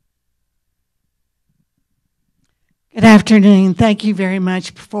 Good afternoon. Thank you very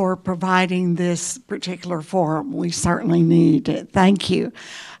much for providing this particular forum. We certainly need it. Thank you.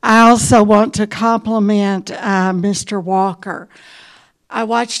 I also want to compliment Mr. Walker. I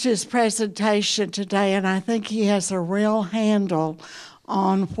watched his presentation today, and I think he has a real handle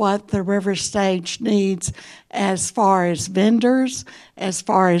on what the River Stage needs as far as vendors, as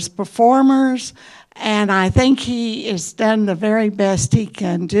far as performers, and I think he has done the very best he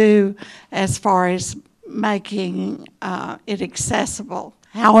can do as far as making it accessible.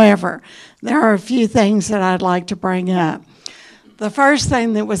 However, there are a few things that I'd like to bring up. The first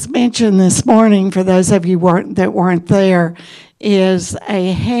thing that was mentioned this morning, for those of you that weren't there, is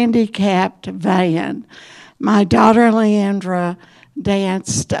a handicapped van. My daughter Leandra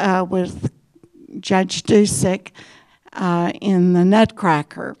danced with Judge Dusick in the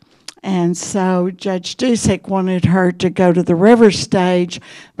Nutcracker. And so Judge Dusick wanted her to go to the River Stage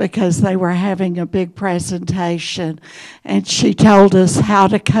because they were having a big presentation. And she told us how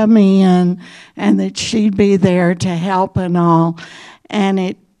to come in and that she'd be there to help and all.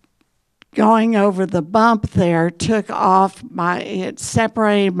 And going over the bump there it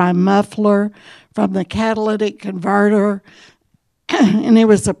separated my muffler from the catalytic converter. And it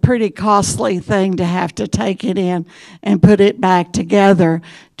was a pretty costly thing to have to take it in and put it back together,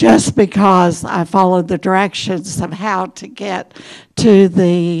 just because I followed the directions of how to get to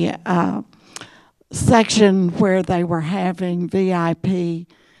the section where they were having VIP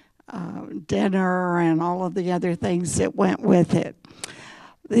dinner and all of the other things that went with it.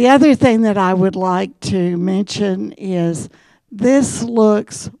 The other thing that I would like to mention is this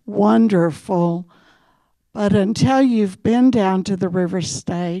looks wonderful, but until you've been down to the River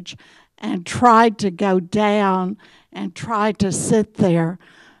Stage and tried to go down and tried to sit there,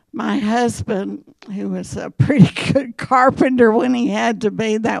 my husband, who was a pretty good carpenter when he had to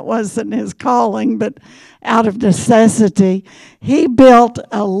be, that wasn't his calling, but out of necessity, he built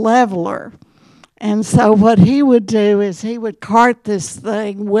a leveler. And so what he would do is he would cart this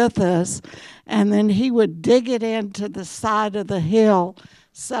thing with us, and then he would dig it into the side of the hill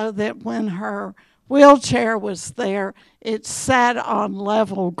so that when her wheelchair was there, it sat on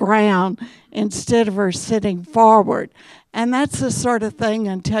level ground instead of her sitting forward. And that's the sort of thing,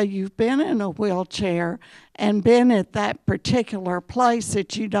 until you've been in a wheelchair and been at that particular place,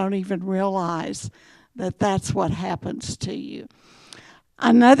 that you don't even realize that that's what happens to you.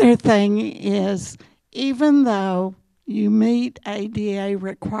 Another thing is, even though you meet ADA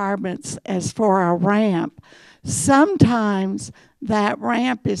requirements as for a ramp, sometimes that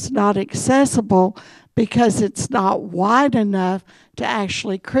ramp is not accessible because it's not wide enough to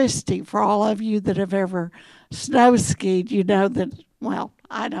actually Christie. For all of you that have ever snow skied, you know that, well,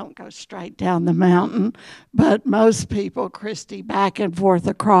 I don't go straight down the mountain, but most people Christie back and forth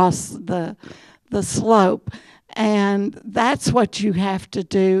across the the slope. And that's what you have to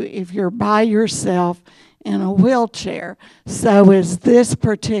do if you're by yourself in a wheelchair. So is this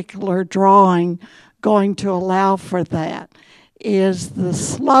particular drawing going to allow for that? Is the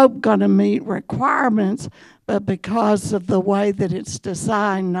slope going to meet requirements, but because of the way that it's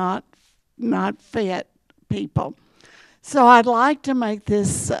designed, not fit people? So I'd like to make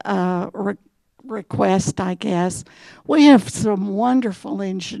this request, I guess. We have some wonderful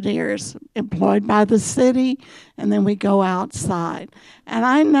engineers employed by the city, and then we go outside. And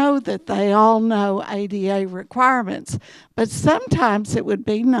I know that they all know ADA requirements, but sometimes it would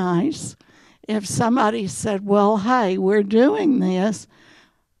be nice if somebody said, well, hey, we're doing this.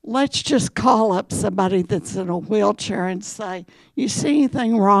 Let's just call up somebody that's in a wheelchair and say, you see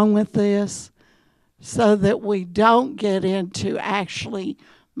anything wrong with this? So that we don't get into actually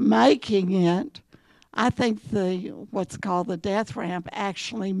making it. I think what's called the death ramp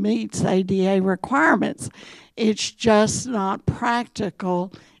actually meets ADA requirements. It's just not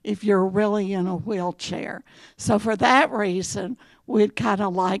practical if you're really in a wheelchair. So for that reason, we'd kind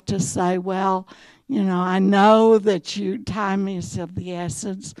of like to say, well, you know, I know that time is of the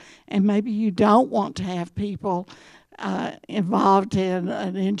essence, and maybe you don't want to have people involved in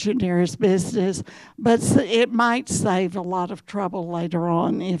an engineer's business, but it might save a lot of trouble later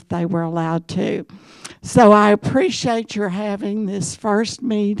on if they were allowed to. So I appreciate your having this first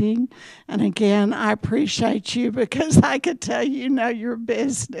meeting, and again, I appreciate you because I could tell you know your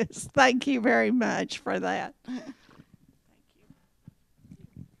business. Thank you very much for that.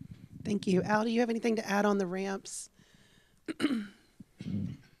 Thank you. Al, do you have anything to add on the ramps?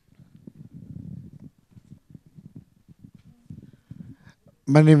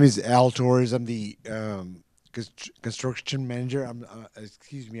 My name is Al Torres. I'm the construction manager.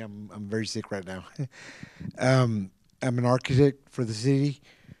 Excuse me, I'm very sick right now. I'm an architect for the city,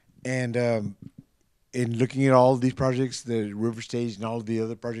 and in looking at all of these projects, the River Stage and all of the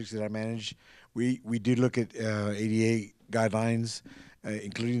other projects that I manage, we do look at ADA guidelines,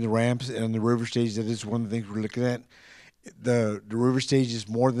 including the ramps and the River Stage. That is one of the things we're looking at. The River Stage is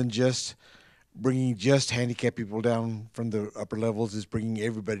more than just bringing just handicapped people down from the upper levels. Is bringing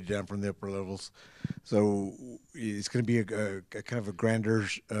everybody down from the upper levels. So it's going to be a kind of a grander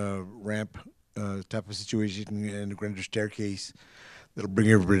ramp type of situation and a grander staircase that'll bring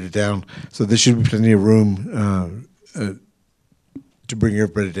everybody down. So there should be plenty of room to bring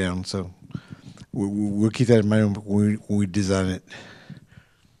everybody down. So we'll keep that in mind when we design it.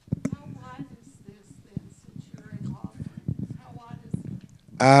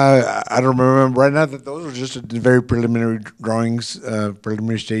 I don't remember right now. That those are just very preliminary drawings,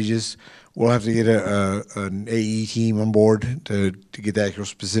 preliminary stages. We'll have to get an AE team on board to get the actual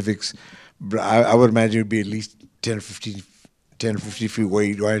specifics. But I would imagine it would be at least 10 or 50 feet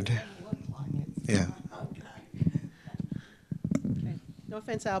wide. Yeah. Okay. No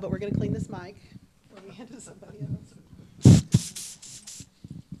offense, Al, but we're going to clean this mic before we hand it to somebody else.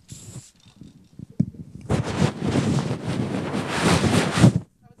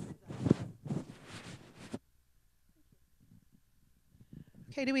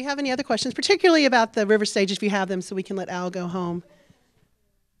 Okay, do we have any other questions, particularly about the River Stage, if you have them, so we can let Al go home?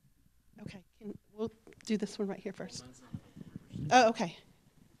 Okay, we'll do this one right here first. Oh, okay.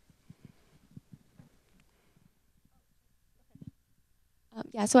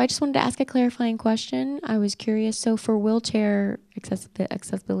 Yeah, so I just wanted to ask a clarifying question. I was curious. So for wheelchair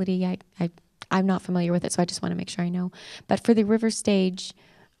accessibility, I'm not familiar with it, so I just want to make sure I know. But for the River Stage,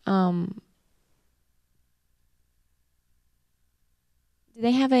 do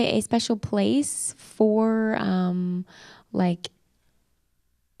they have a special place for like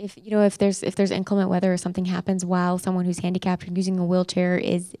if there's inclement weather or something happens while someone who's handicapped and using a wheelchair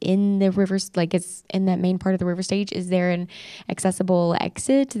is in the rivers, like it's in that main part of the River Stage, is there an accessible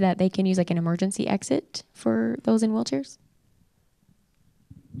exit that they can use, like an emergency exit for those in wheelchairs?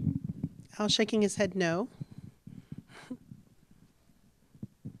 Al's shaking his head no.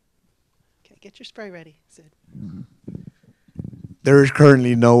 Okay, get your spray ready, Sid. There is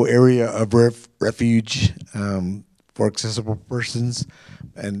currently no area of refuge for accessible persons,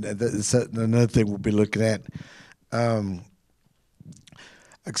 and that's another thing we'll be looking at.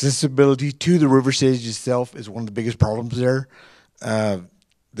 Accessibility to the River Stage itself is one of the biggest problems there.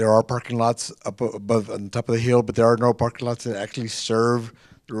 There are parking lots up above on top of the hill, but there are no parking lots that actually serve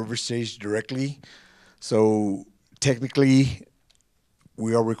the River Stage directly. So technically,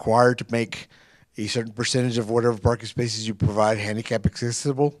 we are required to make a certain percentage of whatever parking spaces you provide handicap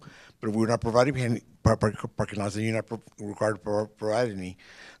accessible, but if we're not providing parking lots, then you're not required to provide any.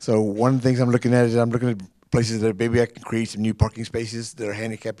 So one of the things I'm looking at is I'm looking at places that maybe I can create some new parking spaces that are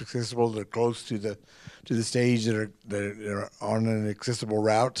handicap accessible, that are close to the stage, that are on an accessible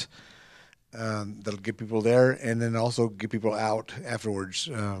route. That'll get people there, and then also get people out afterwards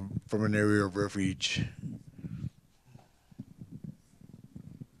from an area of refuge.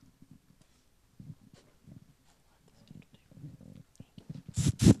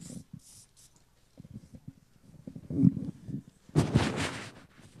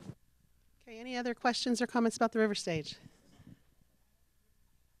 Okay, any other questions or comments about the river stage?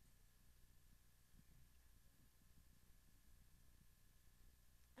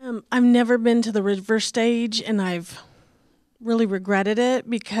 I've never been to the river stage, and I've really regretted it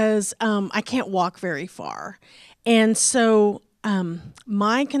because I can't walk very far. And so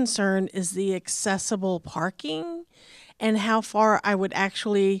my concern is the accessible parking and how far I would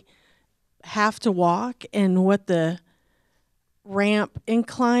actually have to walk and what the ramp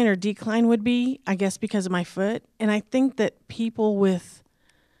incline or decline would be, I guess because of my foot. And I think that people with,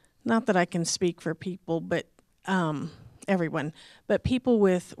 not that I can speak for people, but everyone, but people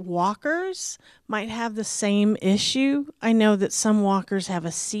with walkers might have the same issue. I know that some walkers have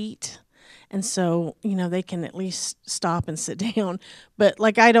a seat, and so, you know, they can at least stop and sit down. But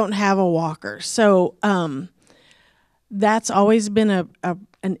like, I don't have a walker. So that's always been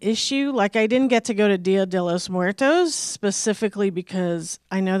an issue. Like, I didn't get to go to Dia de los Muertos specifically because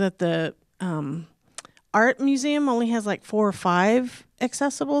I know that the art museum only has like 4 or 5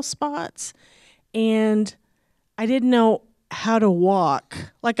 accessible spots. And I didn't know how to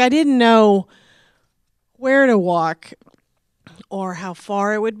walk. Like, I didn't know where to walk or how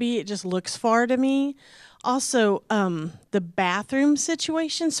far it would be. It just looks far to me. Also, the bathroom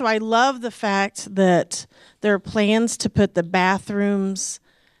situation. So I love the fact that there are plans to put the bathrooms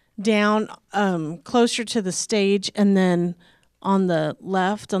down closer to the stage and then on the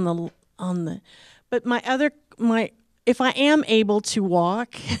left, but if I am able to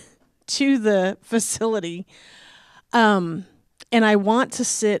walk to the facility, and I want to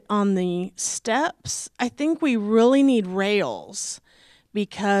sit on the steps, I think we really need rails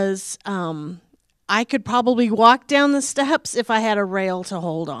because I could probably walk down the steps if I had a rail to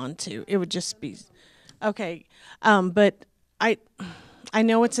hold on to. It would just be okay. But I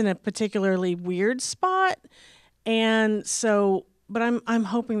know it's in a particularly weird spot, and so, but I'm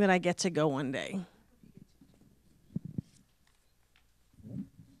hoping that I get to go one day.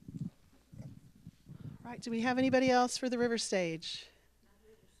 Do we have anybody else for the river stage?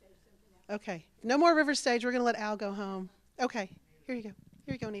 Okay, no more river stage. We're going to let Al go home. Okay, here you go.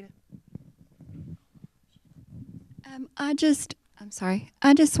 Here you go, Nita. I just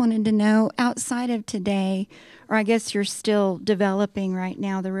wanted to know, outside of today, or I guess you're still developing right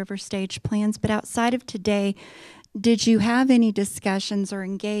now the river stage plans, but outside of today, did you have any discussions or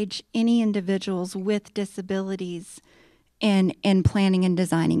engage any individuals with disabilities in planning and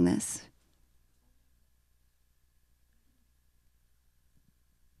designing this?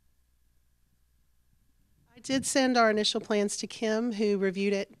 I did send our initial plans to Kim, who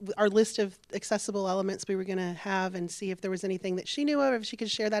reviewed it, our list of accessible elements we were going to have, and see if there was anything that she knew of, if she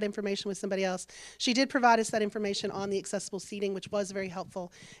could share that information with somebody else. She did provide us that information on the accessible seating, which was very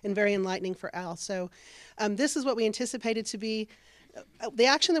helpful and very enlightening for Al. So this is what we anticipated to be. The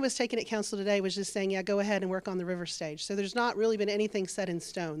action that was taken at council today was just saying, yeah, go ahead and work on the river stage. So there's not really been anything set in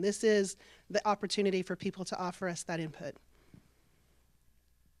stone. This is the opportunity for people to offer us that input.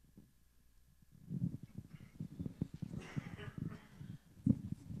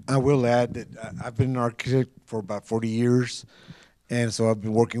 I will add that I've been an architect for about 40 years, and so I've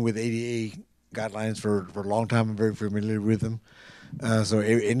been working with ADA guidelines for a long time. I'm very familiar with them. So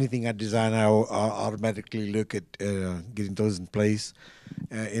anything I design, I'll automatically look at getting those in place.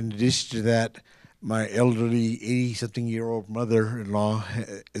 In addition to that, my elderly 80-something-year-old mother-in-law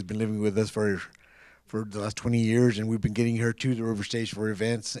has been living with us for the last 20 years, and we've been getting her to the river stage for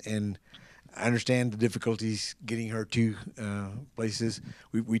events, and I understand the difficulties getting her to places.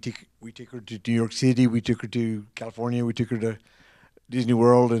 We take her to New York City. We took her to California. We took her to Disney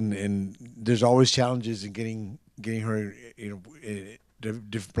World, and there's always challenges in getting her,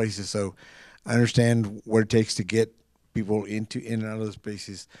 different places. So I understand what it takes to get people in and out of those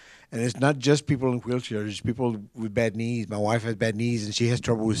places. And it's not just people in wheelchairs. It's people with bad knees. My wife has bad knees, and she has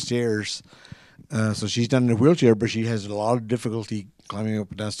trouble with stairs. So she's not in a wheelchair, but she has a lot of difficulty climbing up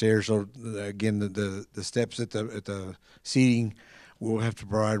and down stairs. So again, the steps at the seating, we'll have to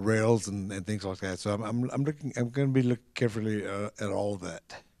provide rails and things like that. So I'm going to be looking carefully at all of that.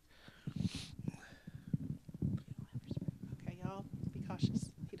 Okay, y'all, be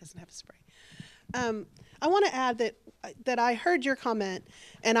cautious. He doesn't have a spray. I want to add that that I heard your comment,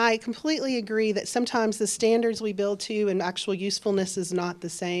 and I completely agree that sometimes the standards we build to and actual usefulness is not the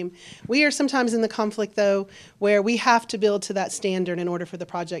same. We are sometimes in the conflict, though, where we have to build to that standard in order for the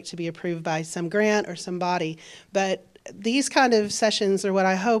project to be approved by some grant or some body. But these kind of sessions are what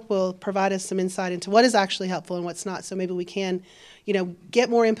I hope will provide us some insight into what is actually helpful and what's not. So maybe we can, get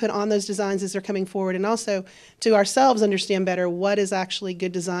more input on those designs as they're coming forward, and also to ourselves understand better what is actually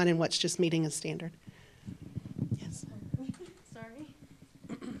good design and what's just meeting a standard. Yes.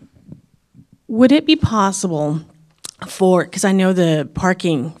 Would it be possible because I know the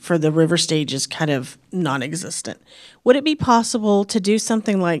parking for the River Stage is kind of non-existent, would it be possible to do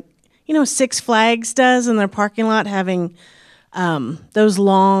something like, Six Flags does in their parking lot, having those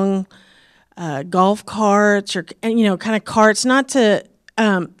long golf carts or, kind of carts, not to,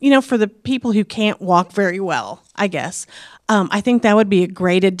 for the people who can't walk very well, I guess. I think that would be a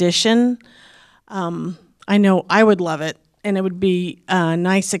great addition. I know I would love it, and it would be a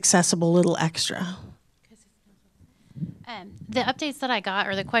nice, accessible little extra. The updates that I got,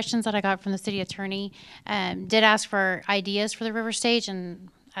 or the questions that I got from the city attorney, did ask for ideas for the River Stage, and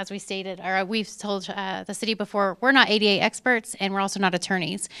as we stated, or we've told the city before, we're not ADA experts, and we're also not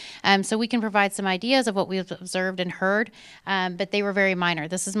attorneys. So we can provide some ideas of what we've observed and heard, but they were very minor.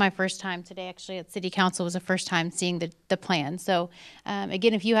 This is my first time today, actually, at City Council. Was the first time seeing the plan. So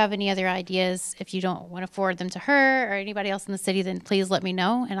again, if you have any other ideas, if you don't want to forward them to her or anybody else in the city, then please let me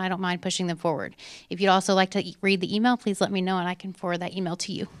know, and I don't mind pushing them forward. If you'd also like to read the email, please let me know, and I can forward that email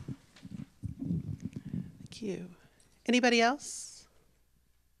to you. Thank you. Anybody else?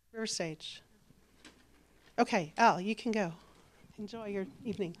 River Stage. Okay, Al, you can go. Enjoy your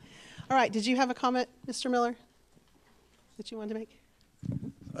evening. All right, did you have a comment, Mr. Miller, that you wanted to make?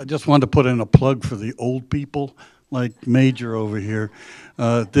 I just wanted to put in a plug for the old people, like Major over here.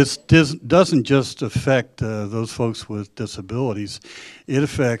 This doesn't just affect those folks with disabilities. It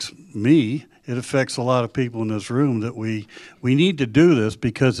affects me. It affects a lot of people in this room that we need to do this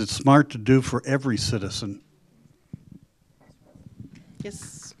because it's smart to do for every citizen.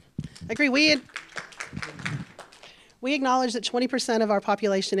 Yes. Agree. We acknowledge that 20% of our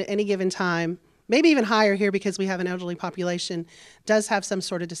population at any given time, maybe even higher here because we have an elderly population, does have some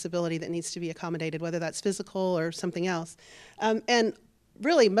sort of disability that needs to be accommodated, whether that's physical or something else. And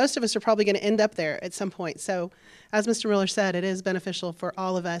really, most of us are probably going to end up there at some point. So, as Mr. Miller said, it is beneficial for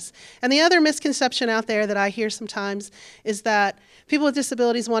all of us. And the other misconception out there that I hear sometimes is that people with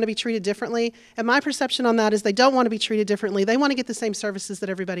disabilities want to be treated differently. And my perception on that is they don't want to be treated differently. They want to get the same services that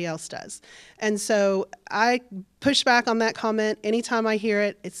everybody else does. And so I push back on that comment anytime I hear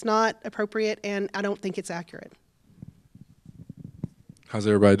it. It's not appropriate, and I don't think it's accurate. How's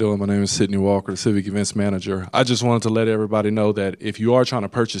everybody doing? My name is Sidney Walker, the Civic Events Manager. I just wanted to let everybody know that if you are trying to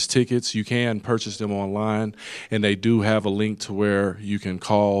purchase tickets, you can purchase them online, and they do have a link to where you can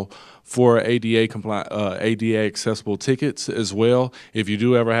call for ADA accessible tickets as well. If you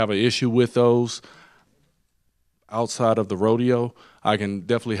do ever have an issue with those outside of the rodeo, I can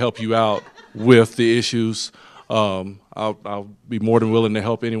definitely help you out with the issues. I'll be more than willing to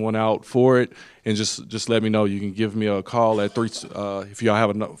help anyone out for it, and just let me know. You can give me a call at if y'all have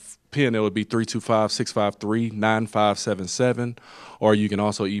a pen, it would be 325-653-9577, or you can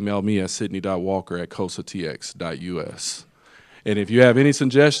also email me at sydney.walker@cosatx.us. And if you have any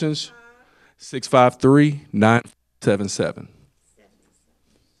suggestions, 653-977.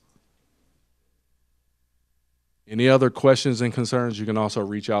 Any other questions and concerns, you can also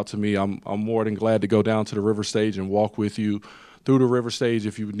reach out to me. I'm more than glad to go down to the River Stage and walk with you through the River Stage.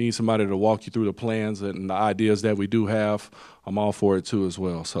 If you need somebody to walk you through the plans and the ideas that we do have, I'm all for it too as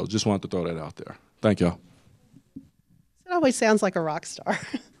well. So just wanted to throw that out there. Thank y'all. It always sounds like a rock star.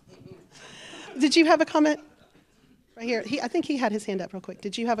 Did you have a comment? Right here. I think he had his hand up real quick.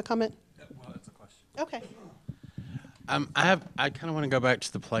 Did you have a comment? Well, that's a question. Okay. I kind of want to go back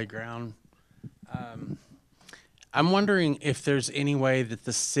to the playground. I'm wondering if there's any way that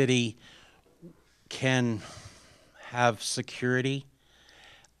the city can have security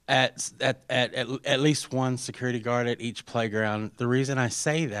at least one security guard at each playground. The reason I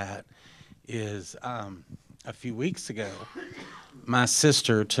say that is a few weeks ago, my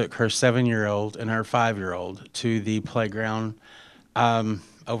sister took her 7-year-old and her 5-year-old to the playground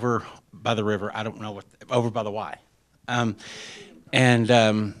over by the river. I don't know over by the Y.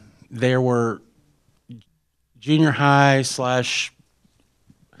 There were junior high /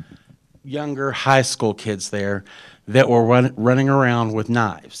 younger high school kids there that were running around with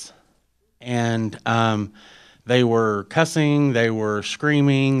knives. And they were cussing, they were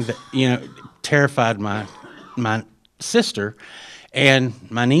screaming, terrified my sister and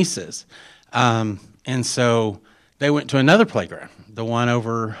my nieces. And so they went to another playground, the one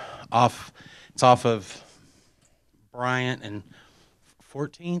it's off of Bryant and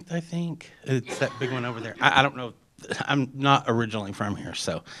 14th, I think. It's that big one over there. I don't know. I'm not originally from here,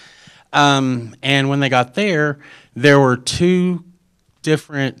 so. And when they got there, there were two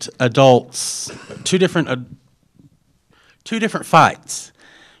different adults, two different fights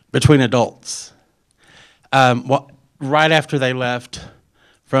between adults. Right after they left,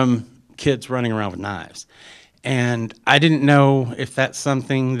 from kids running around with knives. And I didn't know if that's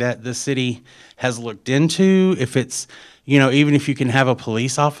something that the city has looked into, if it's, even if you can have a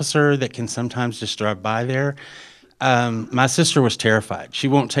police officer that can sometimes just drive by there. My sister was terrified. She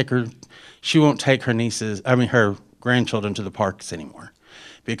won't take her her grandchildren to the parks anymore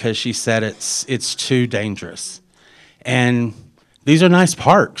because she said it's too dangerous. And these are nice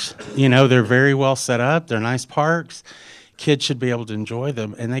parks. They're very well set up. They're nice parks. Kids should be able to enjoy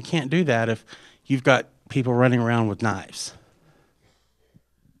them, and they can't do that if you've got people running around with knives.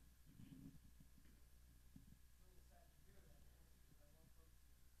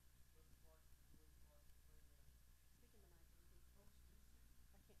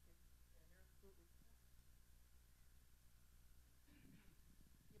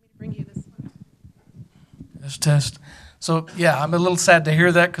 Test. So yeah, I'm a little sad to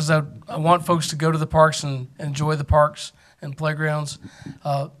hear that because I want folks to go to the parks and enjoy the parks and playgrounds.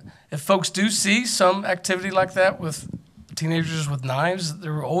 If folks do see some activity like that with teenagers with knives,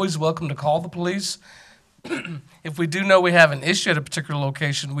 they're always welcome to call the police. If we do know we have an issue at a particular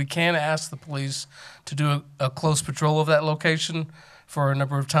location, we can ask the police to do a close patrol of that location for a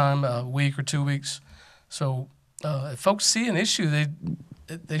number of time, a week or 2 weeks. So if folks see an issue,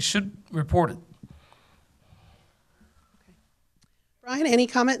 they should report it. Brian, any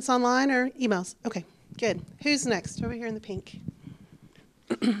comments online or emails? Okay, good. Who's next? Over here in the pink.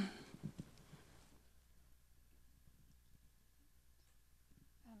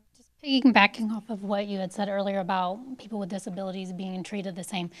 Piggybacking off of what you had said earlier about people with disabilities being treated the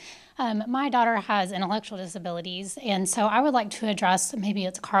same. My daughter has intellectual disabilities, and so I would like to address, maybe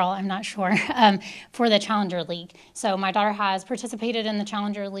it's Carl, I'm not sure, for the Challenger League. So my daughter has participated in the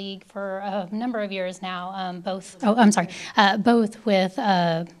Challenger League for a number of years now, both with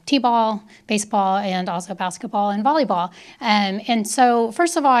t-ball, baseball, and also basketball and volleyball. And so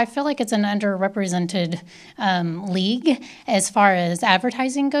first of all, I feel like it's an underrepresented league as far as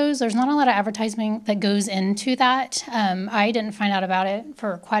advertising goes. There's not a lot of advertising that goes into that. I didn't find out about it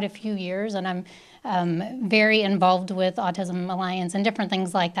for quite a few years, and I'm very involved with Autism Alliance and different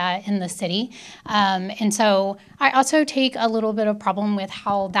things like that in the city. And so I also take a little bit of problem with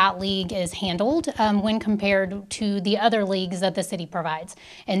how that league is handled when compared to the other leagues that the city provides.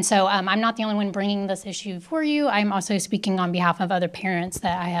 And so I'm not the only one bringing this issue for you. I'm also speaking on behalf of other parents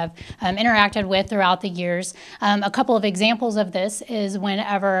that I have interacted with throughout the years. A couple of examples of this is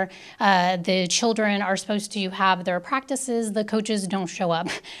whenever the children are supposed to have their practices, the coaches don't show up.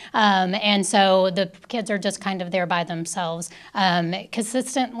 And so the kids are just kind of there by themselves.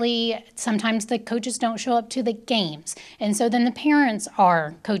 Consistently, sometimes the coaches don't show up to the games. And so then the parents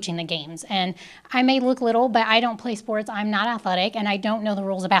are coaching the games. And I may look little, but I don't play sports. I'm not athletic, and I don't know the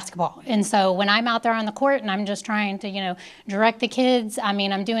rules of basketball. And so when I'm out there on the court and I'm just trying to, direct the kids,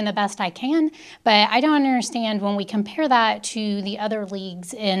 I'm doing the best I can. But I don't understand when we compare that to the other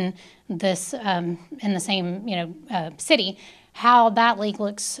leagues in this, in the same, city, how that league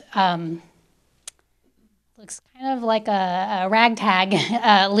looks kind of like a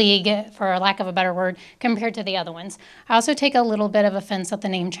ragtag league, for lack of a better word, compared to the other ones. I also take a little bit of offense at the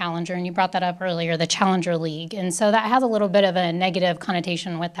name Challenger, and you brought that up earlier, the Challenger League. And so that has a little bit of a negative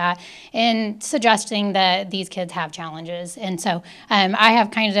connotation with that in suggesting that these kids have challenges. And so I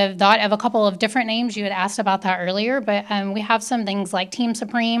have kind of thought of a couple of different names. You had asked about that earlier, but we have some things like Team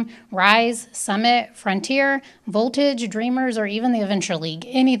Supreme, Rise, Summit, Frontier, Voltage, Dreamers, or even the Adventure League.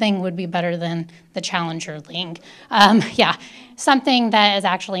 Anything would be better than the Challenger League. Something that is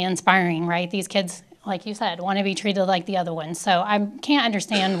actually inspiring, right? These kids, like you said, want to be treated like the other ones. So I can't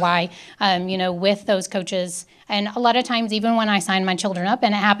understand why, with those coaches, and a lot of times even when I sign my children up,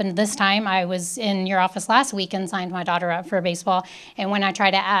 and it happened this time, I was in your office last week and signed my daughter up for baseball, and when I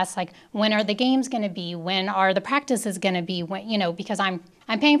try to ask, like, when are the games going to be? When are the practices going to be? When, because I'm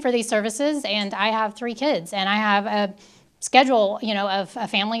paying for these services, and I have 3 kids, and I have a schedule, of a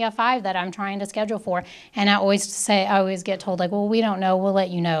family of 5 that I'm trying to schedule for. And I always get told, like, well, we don't know, we'll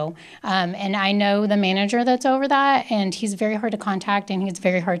let you know. And I know the manager that's over that, and he's very hard to contact, and he's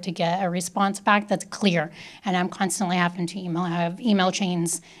very hard to get a response back that's clear. And I'm constantly having to email, I have email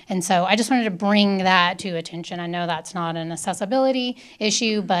chains. And so I just wanted to bring that to attention. I know that's not an accessibility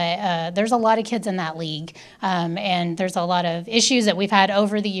issue, but there's a lot of kids in that league. And there's a lot of issues that we've had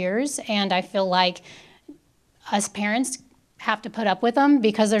over the years. And I feel like us parents have to put up with them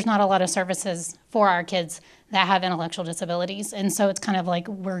because there's not a lot of services for our kids that have intellectual disabilities. And so it's kind of like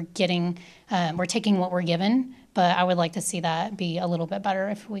we're taking what we're given, but I would like to see that be a little bit better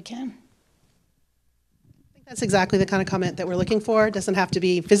if we can. I think that's exactly the kind of comment that we're looking for. It doesn't have to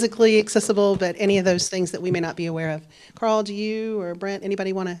be physically accessible, but any of those things that we may not be aware of. Carl, do you or Brent,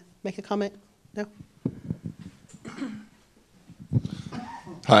 anybody want to make a comment? No?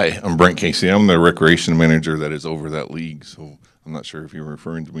 Hi, I'm Brent Casey. I'm the recreation manager that is over that league, so I'm not sure if you're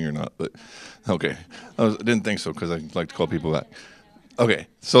referring to me or not, but okay. I didn't think so because I like to call people back. Okay,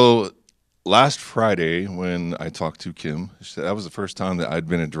 so last Friday when I talked to Kim, that was the first time that I'd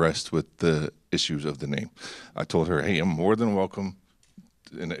been addressed with the issues of the name. I told her, hey, I'm more than welcome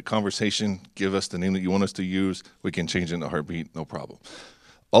in a conversation, give us the name that you want us to use. We can change it in a heartbeat, no problem.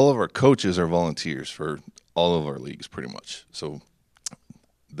 All of our coaches are volunteers for all of our leagues pretty much, so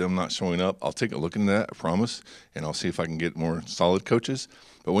them not showing up, I'll take a look into that, I promise, and I'll see if I can get more solid coaches.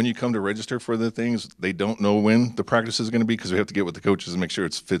 But when you come to register for the things, they don't know when the practice is going to be because we have to get with the coaches and make sure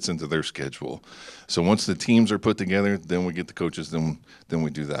it fits into their schedule. So once the teams are put together, then we get the coaches, then we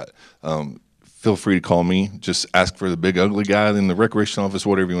do that. Feel free to call me. Just ask for the big ugly guy in the recreation office,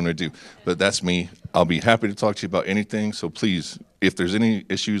 whatever you want to do. But that's me. I'll be happy to talk to you about anything. So please, if there's any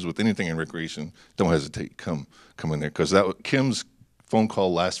issues with anything in recreation, don't hesitate. Come in there because Kim's phone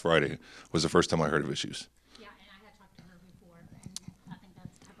call last Friday was the first time I heard of issues. Yeah, and I had talked to her before, and I think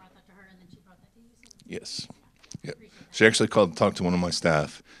I brought that to her, and then she brought that to you. So Yes. Yeah. She actually called to talk to one of my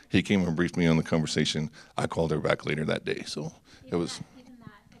staff. He came and briefed me on the conversation. I called her back later that day, so it was.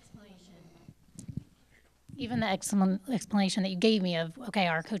 Even the explanation that you gave me of, okay,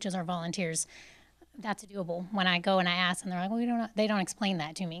 our coaches are volunteers, that's doable. When I go and I ask, and they're like, well, they don't explain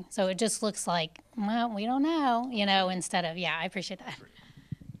that to me. So it just looks like, well, we don't know, instead of, yeah, I appreciate that.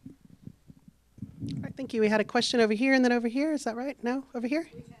 All right, thank you. We had a question over here and then over here. Is that right? No? Over here?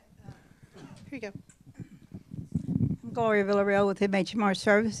 Here you go. I'm Gloria Villarreal with MHMR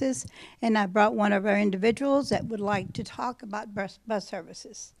Services, and I brought one of our individuals that would like to talk about bus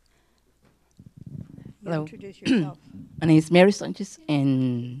services. Hello. Introduce yourself. My name is Mary Sanchez,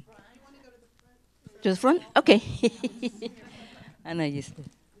 and to the front? Okay. I know you still.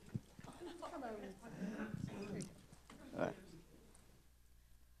 My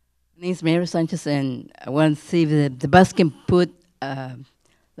name is Mary Sanchez, and I want to see if the bus can put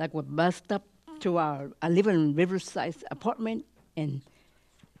like a bus stop to I live in Riverside apartment, and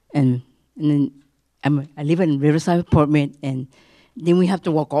then I live in Riverside apartment, and then we have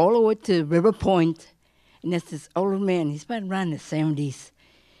to walk all the way to River Point. And that's this older man. He's about around the 70s.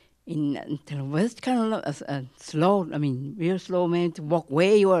 And it's kind of slow, real slow man to walk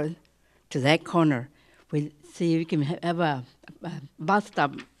way over to that corner. We'll see if we can have a bus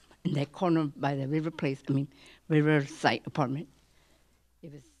stop in that corner by the Riverside apartment.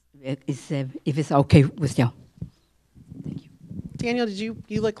 If it's okay with y'all. Thank you. Daniel,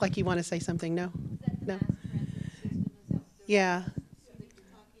 you look like you want to say something? No? No? Yeah.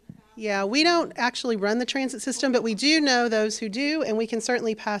 Yeah, we don't actually run the transit system, but we do know those who do, and we can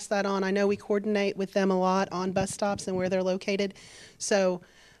certainly pass that on. I know we coordinate with them a lot on bus stops and where they're located. So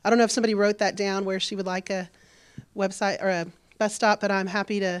I don't know if somebody wrote that down where she would like a website or a bus stop, but I'm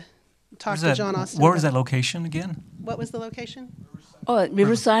happy to talk to John Austin. Where was that location again? What was the location? Oh,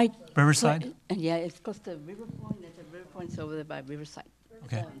 Riverside. Riverside? And yeah, it's close to River Point. There's a River Point over there by Riverside.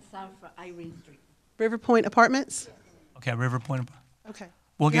 Okay. South of Irene Street. River Point Apartments? Okay, River Point. Okay.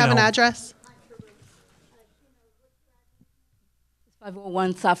 We'll you have an address?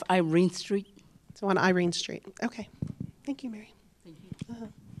 501 South Irene Street. So on Irene Street. Okay. Thank you, Mary. Thank you. All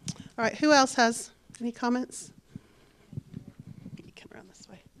right. Who else has any comments? Come around this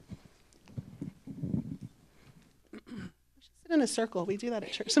way. We should sit in a circle. We do that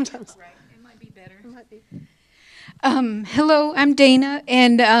at church sometimes. Right. It might be better. It might be. Hello, I'm Dana,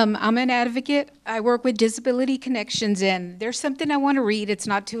 and I'm an advocate. I work with Disability Connections, and there's something I want to read. It's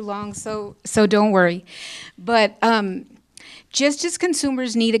not too long, so don't worry. But just as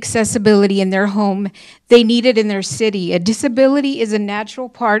consumers need accessibility in their home, they need it in their city. A disability is a natural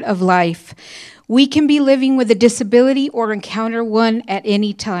part of life. We can be living with a disability or encounter one at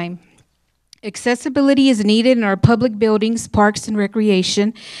any time. Accessibility is needed in our public buildings, parks, and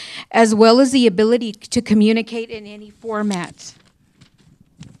recreation, as well as the ability to communicate in any format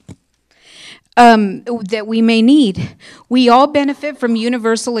that we may need. We all benefit from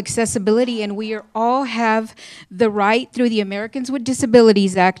universal accessibility, and all have the right through the Americans with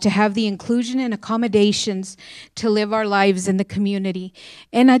Disabilities Act to have the inclusion and accommodations to live our lives in the community.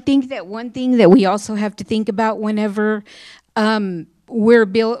 And I think that one thing that we also have to think about whenever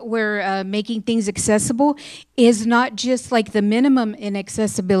we're making things accessible is not just like the minimum in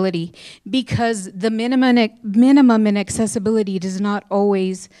accessibility, because the minimum in accessibility does not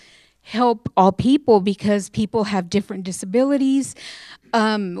always help all people, because people have different disabilities.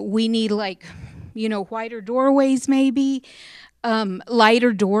 We need wider doorways maybe,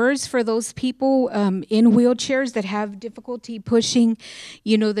 lighter doors for those people in wheelchairs that have difficulty pushing,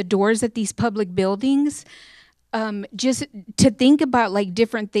 the doors at these public buildings. Just to think about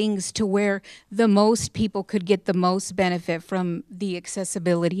different things to where the most people could get the most benefit from the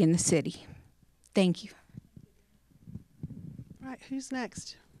accessibility in the city. Thank you. All right, who's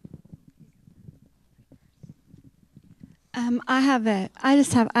next? I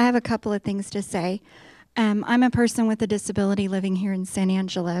have a couple of things to say. I'm a person with a disability living here in San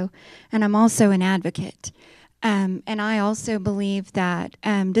Angelo, and I'm also an advocate. And I also believe that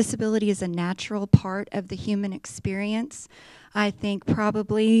disability is a natural part of the human experience. I think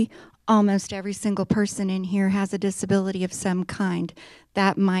probably almost every single person in here has a disability of some kind.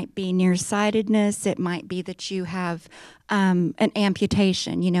 That might be nearsightedness. It might be that you have an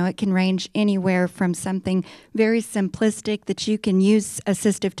amputation. It can range anywhere from something very simplistic that you can use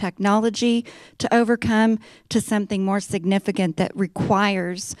assistive technology to overcome to something more significant that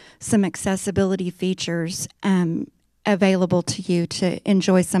requires some accessibility features available to you to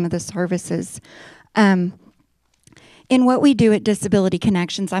enjoy some of the services. In what we do at Disability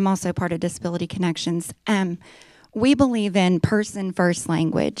Connections, I'm also part of Disability Connections, we believe in person-first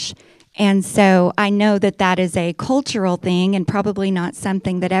language. And so I know that that is a cultural thing and probably not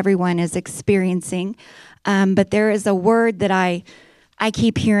something that everyone is experiencing. But there is a word that I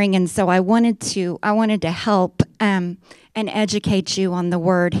keep hearing, and so I wanted to help and educate you on the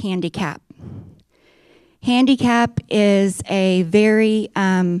word handicap. Handicap is a very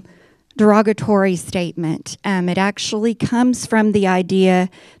derogatory statement. It actually comes from the idea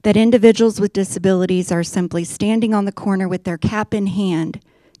that individuals with disabilities are simply standing on the corner with their cap in hand,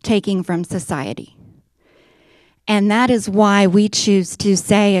 taking from society. And that is why we choose to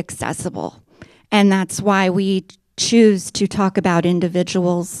say accessible. And that's why we choose to talk about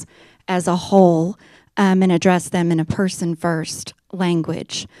individuals as a whole and address them in a person-first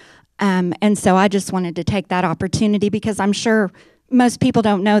language. And so I just wanted to take that opportunity because I'm sure most people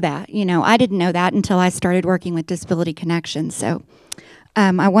don't know that. I didn't know that until I started working with Disability Connections. So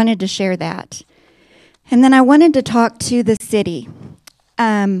I wanted to share that. And then I wanted to talk to the city,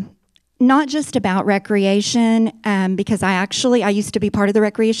 not just about recreation, because I used to be part of the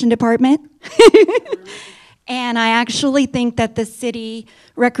recreation department. And I actually think that the city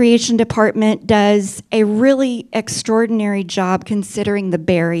recreation department does a really extraordinary job considering the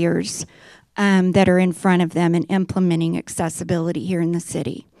barriers that are in front of them in implementing accessibility here in the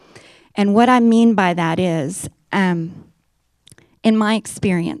city. And what I mean by that is, in my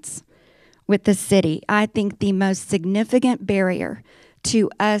experience with the city, I think the most significant barrier to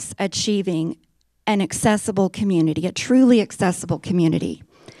us achieving an accessible community, a truly accessible community,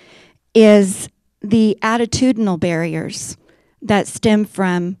 is the attitudinal barriers that stem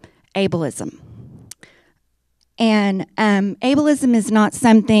from ableism. And ableism is not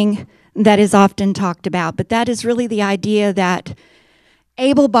something that is often talked about, but that is really the idea that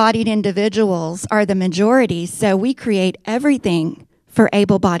able-bodied individuals are the majority, so we create everything for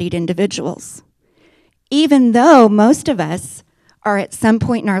able-bodied individuals. Even though most of us are at some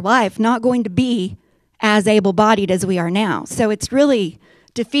point in our life not going to be as able-bodied as we are now. So it's really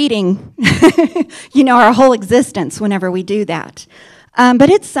defeating, our whole existence whenever we do that. But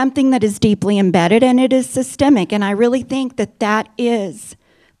it's something that is deeply embedded and it is systemic, and I really think that that is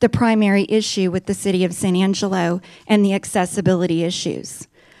the primary issue with the city of San Angelo and the accessibility issues.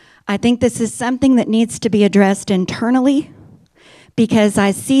 I think this is something that needs to be addressed internally because I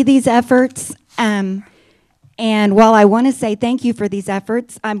see these efforts, and while I want to say thank you for these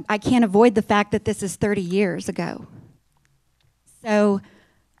efforts, I can't avoid the fact that this is 30 years ago. So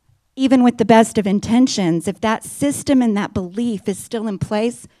even with the best of intentions, if that system and that belief is still in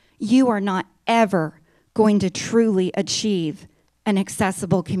place, you are not ever going to truly achieve an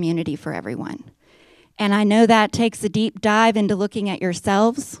accessible community for everyone. And I know that takes a deep dive into looking at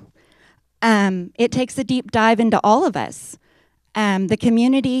yourselves. It takes a deep dive into all of us. The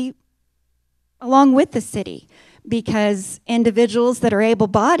community along with the city, because individuals that are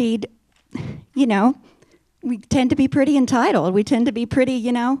able-bodied, you know, we tend to be pretty entitled. We tend to be pretty,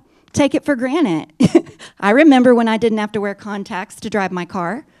 you know, take it for granted. I remember when I didn't have to wear contacts to drive my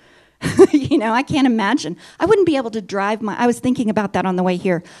car. You know, I can't imagine. I wouldn't be able to drive I was thinking about that on the way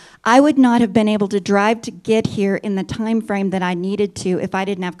here. I would not have been able to drive to get here in the time frame that I needed to if I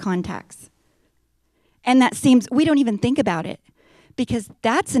didn't have contacts. And that seems, we don't even think about it, because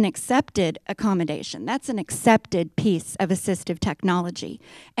that's an accepted accommodation. That's an accepted piece of assistive technology.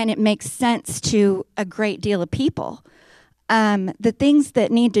 And it makes sense to a great deal of people. The things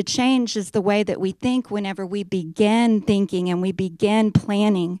that need to change is the way that we think whenever we begin thinking and we begin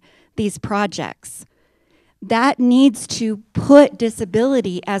planning these projects. That needs to put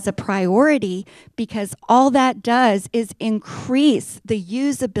disability as a priority, because all that does is increase the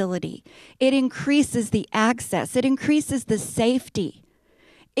usability. It increases the access. It increases the safety.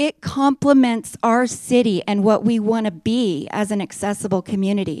 It complements our city and what we want to be as an accessible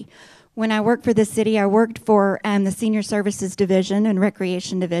community. When I worked for the city, I worked for the Senior Services Division and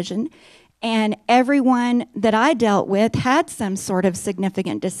Recreation Division, and everyone that I dealt with had some sort of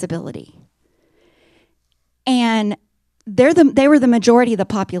significant disability. And they were the majority of the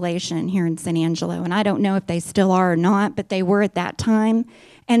population here in San Angelo, and I don't know if they still are or not, but they were at that time.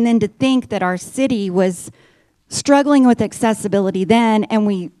 And then to think that our city was struggling with accessibility then,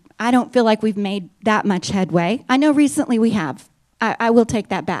 and I don't feel like we've made that much headway. I know recently we have. I will take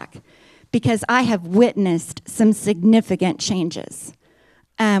that back, because I have witnessed some significant changes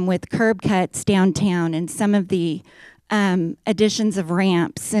with curb cuts downtown and some of the additions of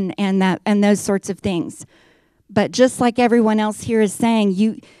ramps and those sorts of things. But just like everyone else here is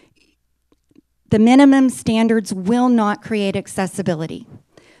saying, the minimum standards will not create accessibility.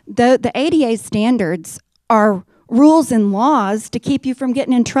 The ADA standards are rules and laws to keep you from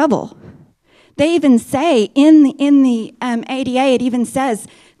getting in trouble. They even say in the ADA, it even says,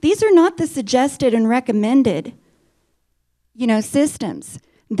 these are not the suggested and recommended, you know, systems.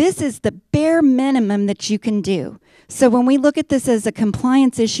 This is the bare minimum that you can do. So when we look at this as a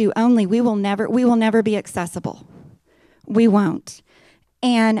compliance issue only, we will never be accessible. We won't.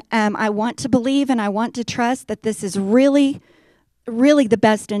 And I want to believe and I want to trust that this is really, really the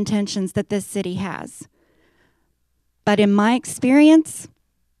best intentions that this city has. But in my experience,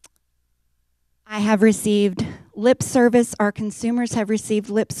 I have received lip service, our consumers have received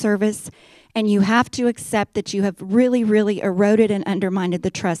lip service, and you have to accept that you have really, really eroded and undermined the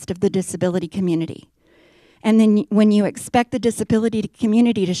trust of the disability community. And then when you expect the disability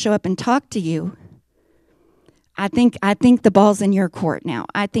community to show up and talk to you, I think the ball's in your court now.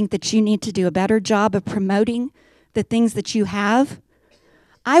 I think that you need to do a better job of promoting the things that you have.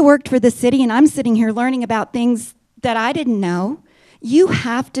 I worked for the city, and I'm sitting here learning about things that I didn't know. You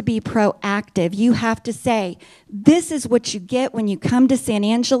have to be proactive. You have to say, this is what you get when you come to San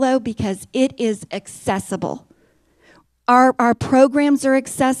Angelo, because it is accessible. Our programs are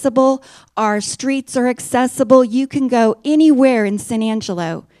accessible. Our streets are accessible. You can go anywhere in San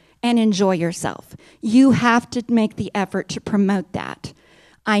Angelo and enjoy yourself. You have to make the effort to promote that.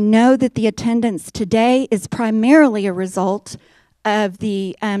 I know that the attendance today is primarily a result of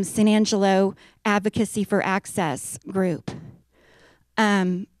the San Angelo Advocacy for Access group.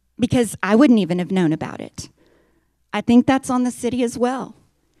 Because I wouldn't even have known about it. I think that's on the city as well.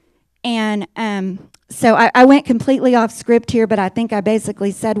 And so I went completely off script here, but I think I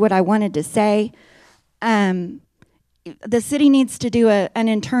basically said what I wanted to say. The city needs to do an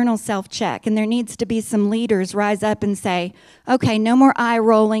internal self-check, and there needs to be some leaders rise up and say, okay, no more eye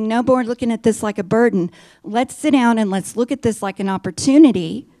rolling, no more looking at this like a burden. Let's sit down and let's look at this like an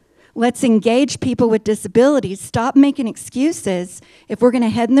opportunity. Let's engage people with disabilities. Stop making excuses. If we're going to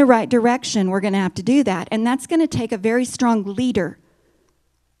head in the right direction, we're going to have to do that. And that's going to take a very strong leader,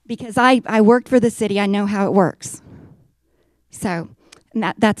 because I worked for the city. I know how it works. So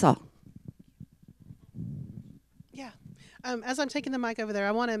that's all. As I'm taking the mic over there,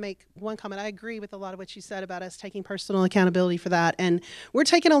 I want to make one comment. I agree with a lot of what you said about us taking personal accountability for that. And we're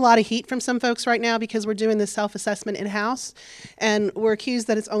taking a lot of heat from some folks right now because we're doing this self-assessment in-house. And we're accused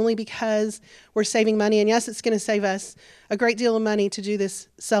that it's only because we're saving money. And yes, it's going to save us a great deal of money to do this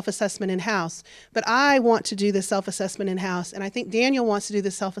self-assessment in-house. But I want to do this self-assessment in-house. And I think Daniel wants to do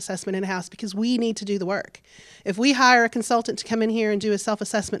this self-assessment in-house because we need to do the work. If we hire a consultant to come in here and do a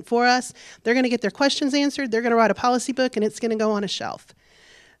self-assessment for us, they're going to get their questions answered. They're going to write a policy book, and it's going to go on a shelf.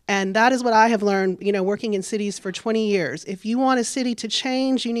 And that is what I have learned, you know, working in cities for 20 years. If you want a city to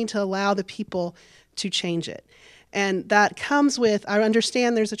change, you need to allow the people to change it. And that comes with, I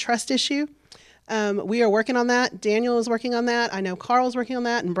understand there's a trust issue. We are working on that. Daniel is working on that. I know Carl's working on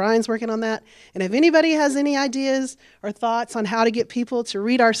that, and Brian's working on that. And if anybody has any ideas or thoughts on how to get people to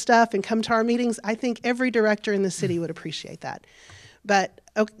read our stuff and come to our meetings, I think every director in the city would appreciate that. But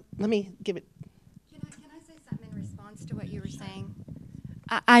okay, let me give it. Can I say something in response to what you were saying?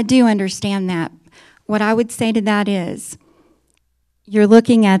 I do understand that. What I would say to that is, you're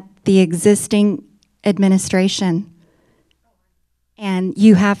looking at the existing administration, and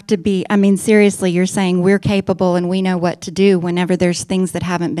you have to be, I mean, seriously, you're saying we're capable and we know what to do whenever there's things that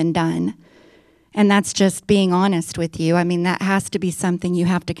haven't been done. And that's just being honest with you. I mean, that has to be something you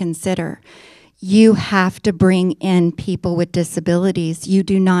have to consider. You have to bring in people with disabilities. You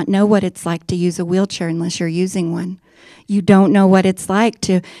do not know what it's like to use a wheelchair unless you're using one. You don't know what it's like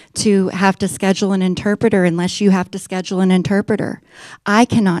to have to schedule an interpreter unless you have to schedule an interpreter. I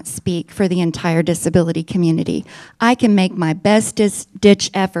cannot speak for the entire disability community. I can make my best ditch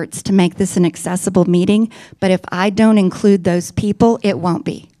efforts to make this an accessible meeting, but if I don't include those people, it won't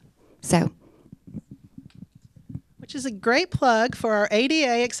be. So. Which is a great plug for our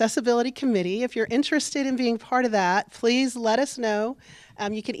ADA Accessibility Committee. If you're interested in being part of that, please let us know.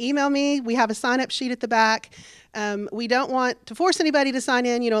 You can email me. We have a sign-up sheet at the back. We don't want to force anybody to sign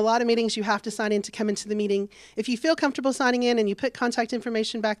in. You know, a lot of meetings you have to sign in to come into the meeting. If you feel comfortable signing in and you put contact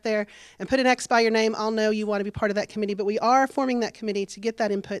information back there and put an X by your name, I'll know you want to be part of that committee. But we are forming that committee to get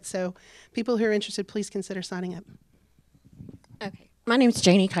that input. So people who are interested, please consider signing up. Okay. My name is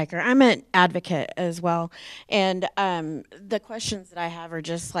Janie Kiker. I'm an advocate as well. And the questions that I have are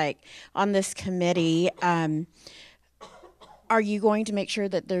just like on this committee, are you going to make sure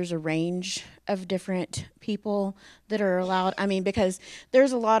that there's a range of different people that are allowed? I mean, because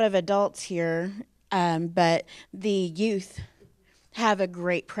there's a lot of adults here, but the youth have a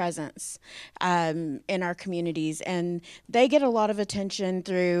great presence in our communities, and they get a lot of attention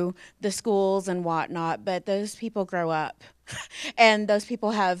through the schools and whatnot, but those people grow up and those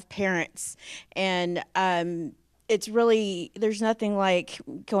people have parents, and it's really, there's nothing like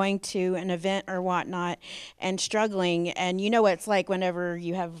going to an event or whatnot and struggling. And you know what it's like whenever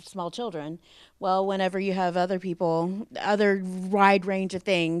you have small children. Well, whenever you have other people, other wide range of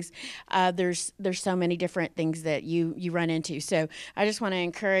things, there's so many different things that you run into. So I just want to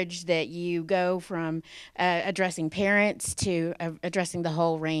encourage that you go from addressing parents to addressing the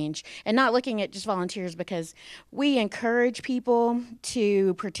whole range and not looking at just volunteers, because we encourage people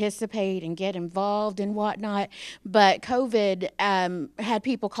to participate and get involved and whatnot. But COVID had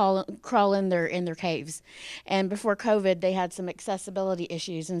people crawl in their caves, and before COVID, they had some accessibility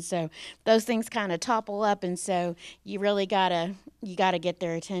issues, and so those things kind of topple up, and so you really gotta get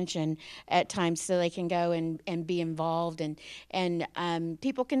their attention at times so they can go and be involved, and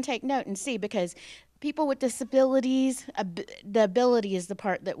people can take note and see, because people with disabilities, the ability is the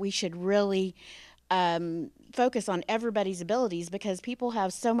part that we should really focus on, everybody's abilities, because people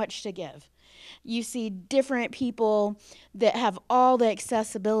have so much to give. You see different people that have all the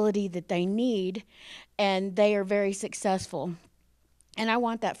accessibility that they need, and they are very successful. And I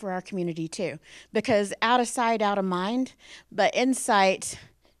want that for our community too, because out of sight, out of mind, but in sight,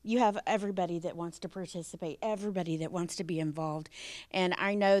 you have everybody that wants to participate, everybody that wants to be involved. And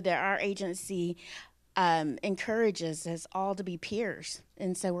I know that our agency encourages us all to be peers.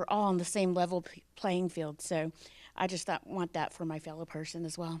 And so we're all on the same level playing field. So I just want that for my fellow person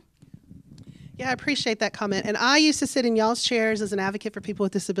as well. Yeah, I appreciate that comment. And I used to sit in y'all's chairs as an advocate for people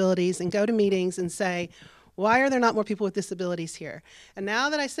with disabilities and go to meetings and say, why are there not more people with disabilities here? And now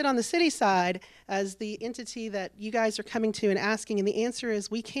that I sit on the city side as the entity that you guys are coming to and asking, and the answer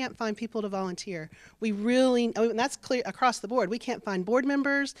is we can't find people to volunteer. We really, and that's clear across the board. We can't find board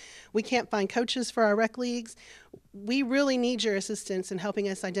members. We can't find coaches for our rec leagues. We really need your assistance in helping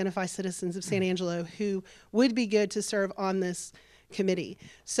us identify citizens of San Angelo who would be good to serve on this committee.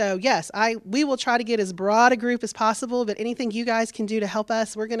 So yes, we will try to get as broad a group as possible, but anything you guys can do to help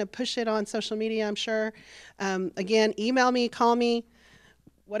us, we're going to push it on social media, I'm sure. Again, email me, call me,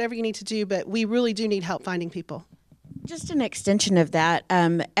 whatever you need to do, but we really do need help finding people. Just an extension of that,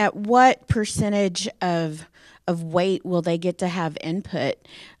 at what percentage of weight will they get to have input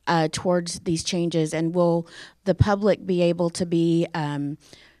towards these changes, and will the public be able to be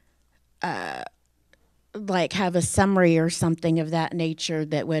like have a summary or something of that nature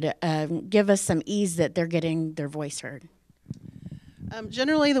that would give us some ease that they're getting their voice heard?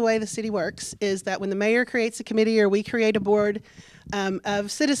 Generally, the way the city works is that when the mayor creates a committee or we create a board,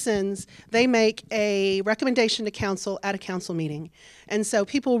 of citizens, they make a recommendation to council at a council meeting. And so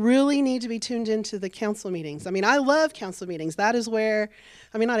people really need to be tuned into the council meetings. I mean, I love council meetings. That is where,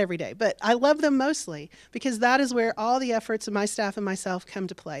 I mean, not every day, but I love them mostly because that is where all the efforts of my staff and myself come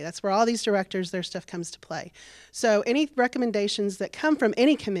to play. That's where all these directors, their stuff comes to play. So any recommendations that come from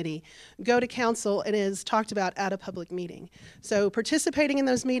any committee go to council and is talked about at a public meeting. So participating in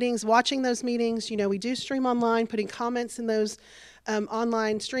those meetings, watching those meetings, you know, we do stream online, putting comments in those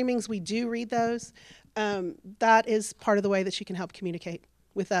online streamings, we do read those. That is part of the way that you can help communicate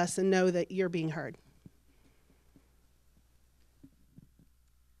with us and know that you're being heard.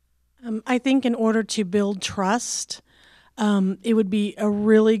 I think in order to build trust, it would be a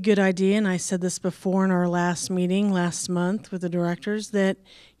really good idea, and I said this before in our last meeting last month with the directors, that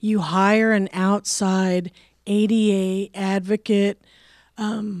you hire an outside ADA advocate,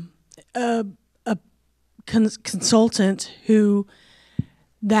 a consultant who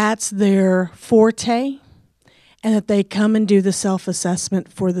that's their forte, and that they come and do the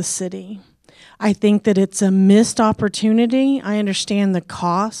self-assessment for the city. I think that it's a missed opportunity. I understand the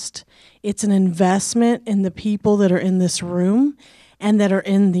cost. It's an investment in the people that are in this room and that are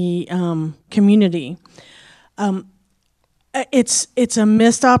in the community. It's a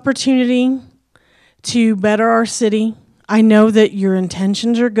missed opportunity to better our city. I know that your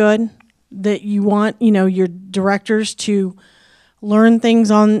intentions are good, that you want, you know, your directors to learn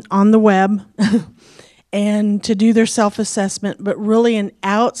things on the web and to do their self-assessment, but really an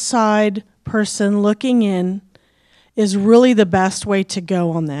outside person looking in is really the best way to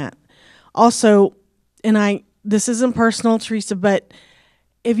go on that. Also, and this isn't personal, Teresa, but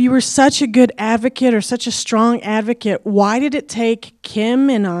if you were such a good advocate or such a strong advocate, why did it take Kim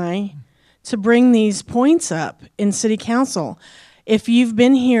and I to bring these points up in City Council? If you've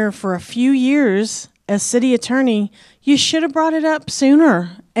been here for a few years as city attorney, you should have brought it up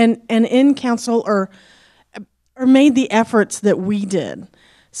sooner and in council or made the efforts that we did.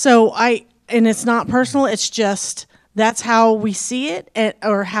 So and it's not personal, it's just that's how we see it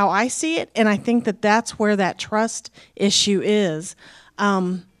or how I see it, and I think that that's where that trust issue is.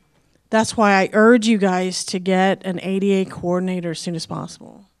 That's why I urge you guys to get an ADA coordinator as soon as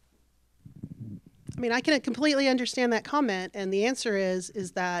possible. I mean, I can completely understand that comment, and the answer is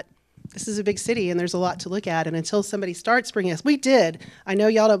that this is a big city and there's a lot to look at, and until somebody starts bringing us, we did, I know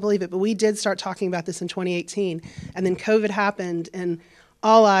y'all don't believe it, but we did start talking about this in 2018, and then COVID happened, and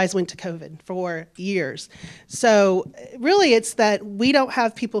all eyes went to COVID for years. So really it's that we don't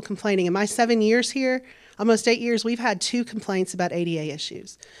have people complaining. In my 7 years here, almost 8 years, we've had 2 complaints about ADA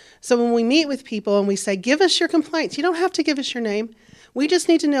issues. So when we meet with people and we say, give us your complaints, you don't have to give us your name. We just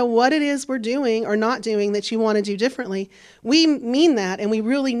need to know what it is we're doing or not doing that you want to do differently. We mean that, and we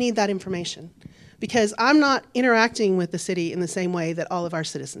really need that information because I'm not interacting with the city in the same way that all of our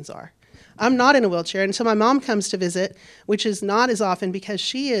citizens are. I'm not in a wheelchair until my mom comes to visit, which is not as often because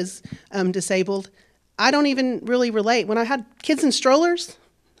she is disabled. I don't even really relate. When I had kids in strollers,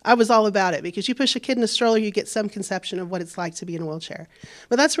 I was all about it because you push a kid in a stroller, you get some conception of what it's like to be in a wheelchair.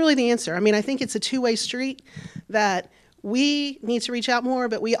 But that's really the answer. I mean, I think it's a two-way street that we need to reach out more,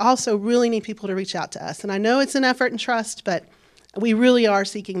 but we also really need people to reach out to us. And I know it's an effort and trust, but we really are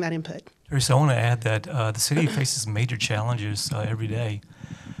seeking that input. Teresa, I want to add that the city faces major challenges every day,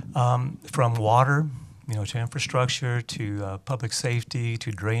 from water, to infrastructure, to public safety,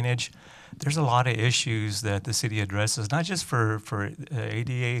 to drainage. There's a lot of issues that the city addresses, not just for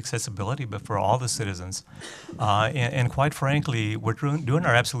ADA accessibility, but for all the citizens. And quite frankly, we're doing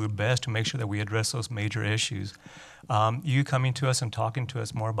our absolute best to make sure that we address those major issues. You coming to us and talking to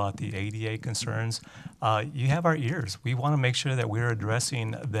us more about the ADA concerns, you have our ears. We want to make sure that we're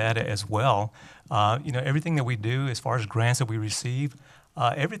addressing that as well. Everything that we do as far as grants that we receive,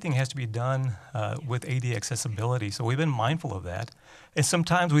 everything has to be done with ADA accessibility. So we've been mindful of that. And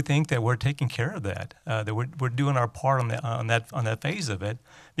sometimes we think that we're taking care of that, that we're doing our part on that phase of it,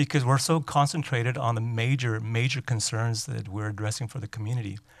 because we're so concentrated on the major concerns that we're addressing for the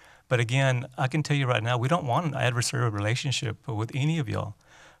community. But again, I can tell you right now, we don't want an adversarial relationship with any of y'all.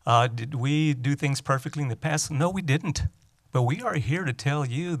 Did we do things perfectly in the past? No, we didn't. But we are here to tell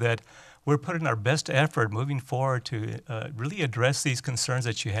you that we're putting our best effort moving forward to really address these concerns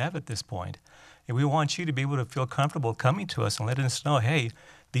that you have at this point. And we want you to be able to feel comfortable coming to us and letting us know, hey,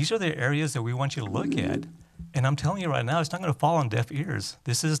 these are the areas that we want you to look at. And I'm telling you right now, it's not going to fall on deaf ears.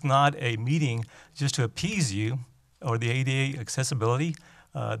 This is not a meeting just to appease you or the ADA accessibility,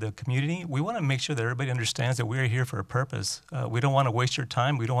 the community. We want to make sure that everybody understands that we're here for a purpose. We don't want to waste your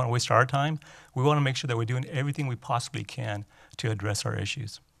time. We don't want to waste our time. We want to make sure that we're doing everything we possibly can to address our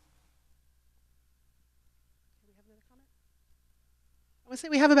issues. I would say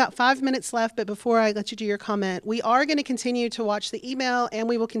we have about 5 minutes left, but before I let you do your comment, we are going to continue to watch the email and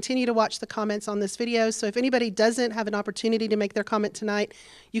we will continue to watch the comments on this video. So if anybody doesn't have an opportunity to make their comment tonight,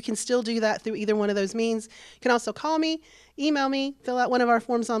 you can still do that through either one of those means. You can also call me, email me, fill out one of our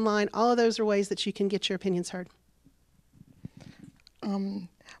forms online. All of those are ways that you can get your opinions heard.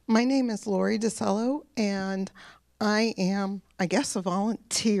 My name is Lori DeCello, and I am, I guess, a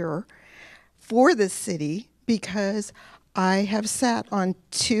volunteer for the city because I have sat on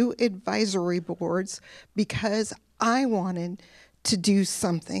 2 advisory boards because I wanted to do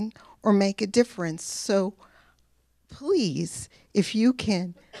something or make a difference. So please, if you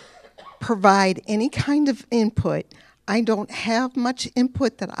can provide any kind of input. I don't have much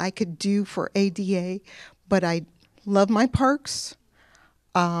input that I could do for ADA, but I love my parks.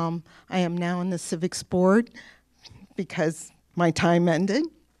 I am now in the Civics Board because my time ended.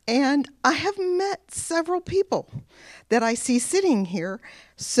 And I have met several people that I see sitting here.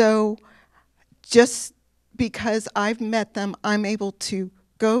 So just because I've met them, I'm able to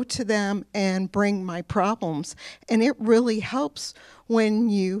go to them and bring my problems. And it really helps when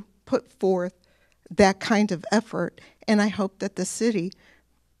you put forth that kind of effort. And I hope that the city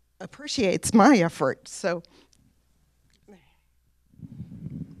appreciates my effort. So.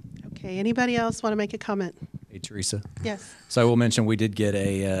 Okay, anybody else want to make a comment? Hey, Teresa. Yes. So I will mention we did get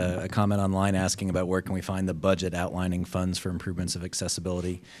a comment online asking about where can we find the budget outlining funds for improvements of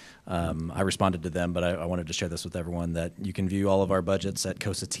accessibility. I responded to them, but I wanted to share this with everyone that you can view all of our budgets at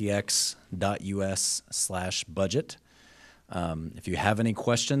cosatx.us/budget. If you have any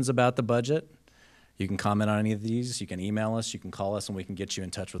questions about the budget, you can comment on any of these. You can email us, you can call us, and we can get you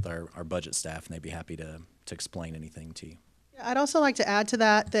in touch with our budget staff, and they'd be happy to explain anything to you. I'd also like to add to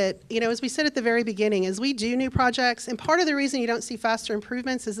that, as we said at the very beginning, as we do new projects, and part of the reason you don't see faster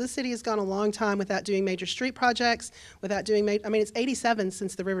improvements is this city has gone a long time without doing major street projects, without doing, it's 87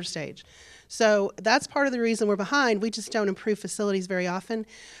 since the River Stage. So that's part of the reason we're behind. We just don't improve facilities very often.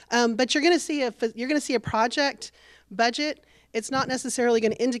 But you're going to see a project budget. It's not necessarily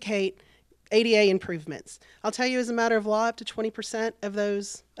going to indicate ADA improvements. I'll tell you, as a matter of law, up to 20% of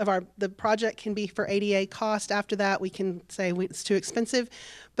the project can be for ADA cost. After that, we can say it's too expensive.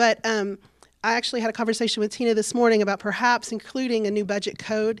 But I actually had a conversation with Tina this morning about perhaps including a new budget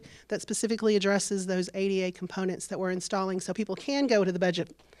code that specifically addresses those ADA components that we're installing, so people can go to the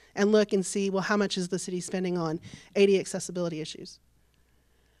budget and look and see, well, how much is the city spending on ADA accessibility issues?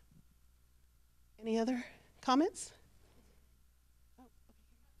 Any other comments?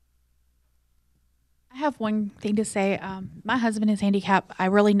 I have one thing to say. My husband is handicapped. I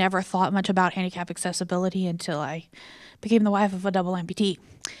really never thought much about handicap accessibility until I became the wife of a double amputee.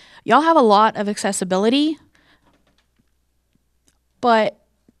 Y'all have a lot of accessibility, but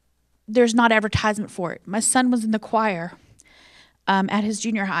there's not advertisement for it. My son was in the choir at his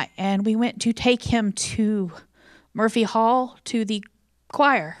junior high, and we went to take him to Murphy Hall to the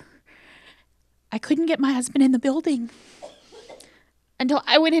choir. I couldn't get my husband in the building until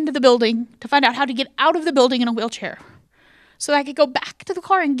I went into the building to find out how to get out of the building in a wheelchair so that I could go back to the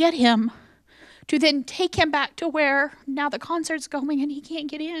car and get him to then take him back to where now the concert's going and he can't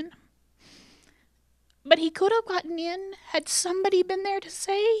get in. But he could have gotten in had somebody been there to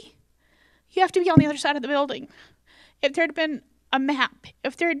say, you have to be on the other side of the building. If there had been a map,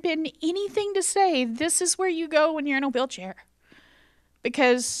 if there had been anything to say, this is where you go when you're in a wheelchair.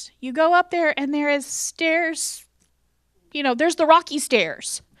 Because you go up there and there is stairs, there's the rocky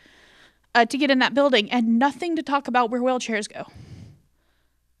stairs to get in that building, and nothing to talk about where wheelchairs go.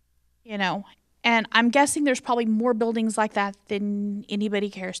 And I'm guessing there's probably more buildings like that than anybody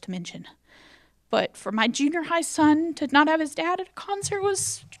cares to mention. But for my junior high son to not have his dad at a concert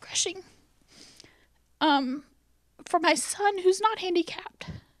was crushing. For my son who's not handicapped,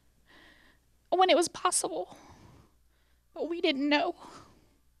 when it was possible, but we didn't know.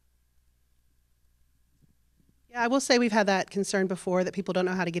 Yeah, I will say we've had that concern before, that people don't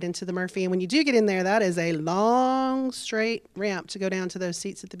know how to get into the Murphy. And when you do get in there, that is a long, straight ramp to go down to those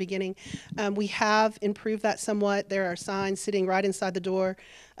seats at the beginning. We have improved that somewhat. There are signs sitting right inside the door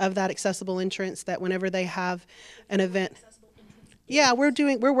of that accessible entrance that whenever they have an event. Yeah,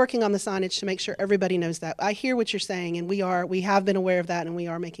 we're working on the signage to make sure everybody knows that. I hear what you're saying, and we have been aware of that, and we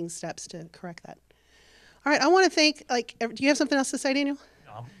are making steps to correct that. All right, I want to thank, do you have something else to say, Daniel?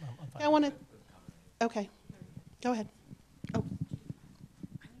 No, I'm fine. I want to, okay. Go ahead. Oh.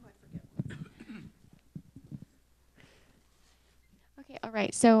 Okay, all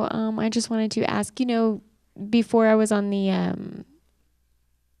right. So I just wanted to ask, before I was on the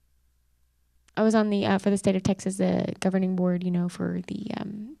for the state of Texas, the governing board, for the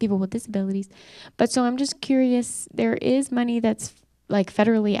people with disabilities. But so I'm just curious, there is money that's like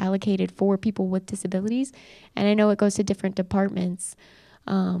federally allocated for people with disabilities, and I know it goes to different departments,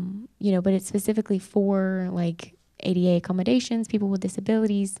 you know, but it's specifically for like ADA accommodations, people with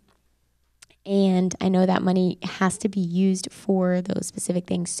disabilities. And I know that money has to be used for those specific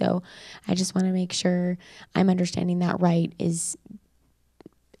things. So I just want to make sure I'm understanding that right. Is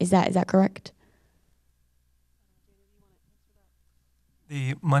that correct?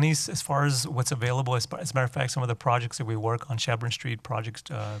 The monies, as far as what's available, as a matter of fact, some of the projects that we work on, Chapman Street projects,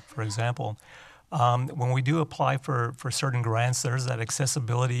 for example, when we do apply for certain grants, there's that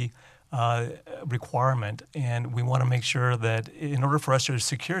accessibility requirement, and we want to make sure that in order for us to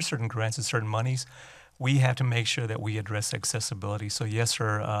secure certain grants and certain monies, we have to make sure that we address accessibility. So yes,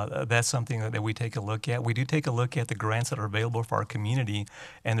 sir, that's something that we take a look at. We do take a look at the grants that are available for our community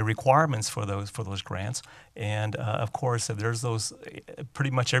and the requirements for those grants. And of course, there's those, pretty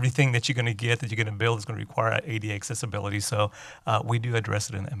much everything that you're going to get, that you're going to build is going to require ADA accessibility. So we do address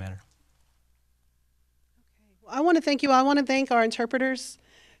it in that manner. Well, I want to thank you. I want to thank our interpreters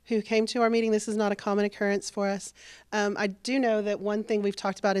who came to our meeting. This is not a common occurrence for us. I do know that one thing we've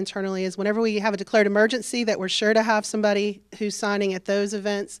talked about internally is whenever we have a declared emergency, that we're sure to have somebody who's signing at those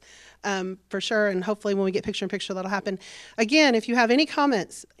events, for sure, and hopefully when we get picture-in-picture, that'll happen. Again, if you have any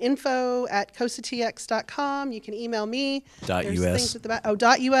comments, info@cosatx.com. You can email me. There's things at the back.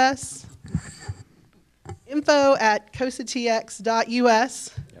 .us.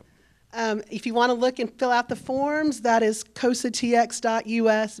 info@cosatx.us. If you want to look and fill out the forms, that is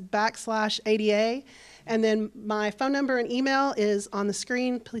cosatx.us/ADA. And then my phone number and email is on the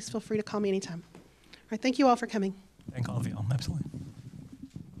screen. Please feel free to call me anytime. All right, thank you all for coming. Thank all of you. Absolutely.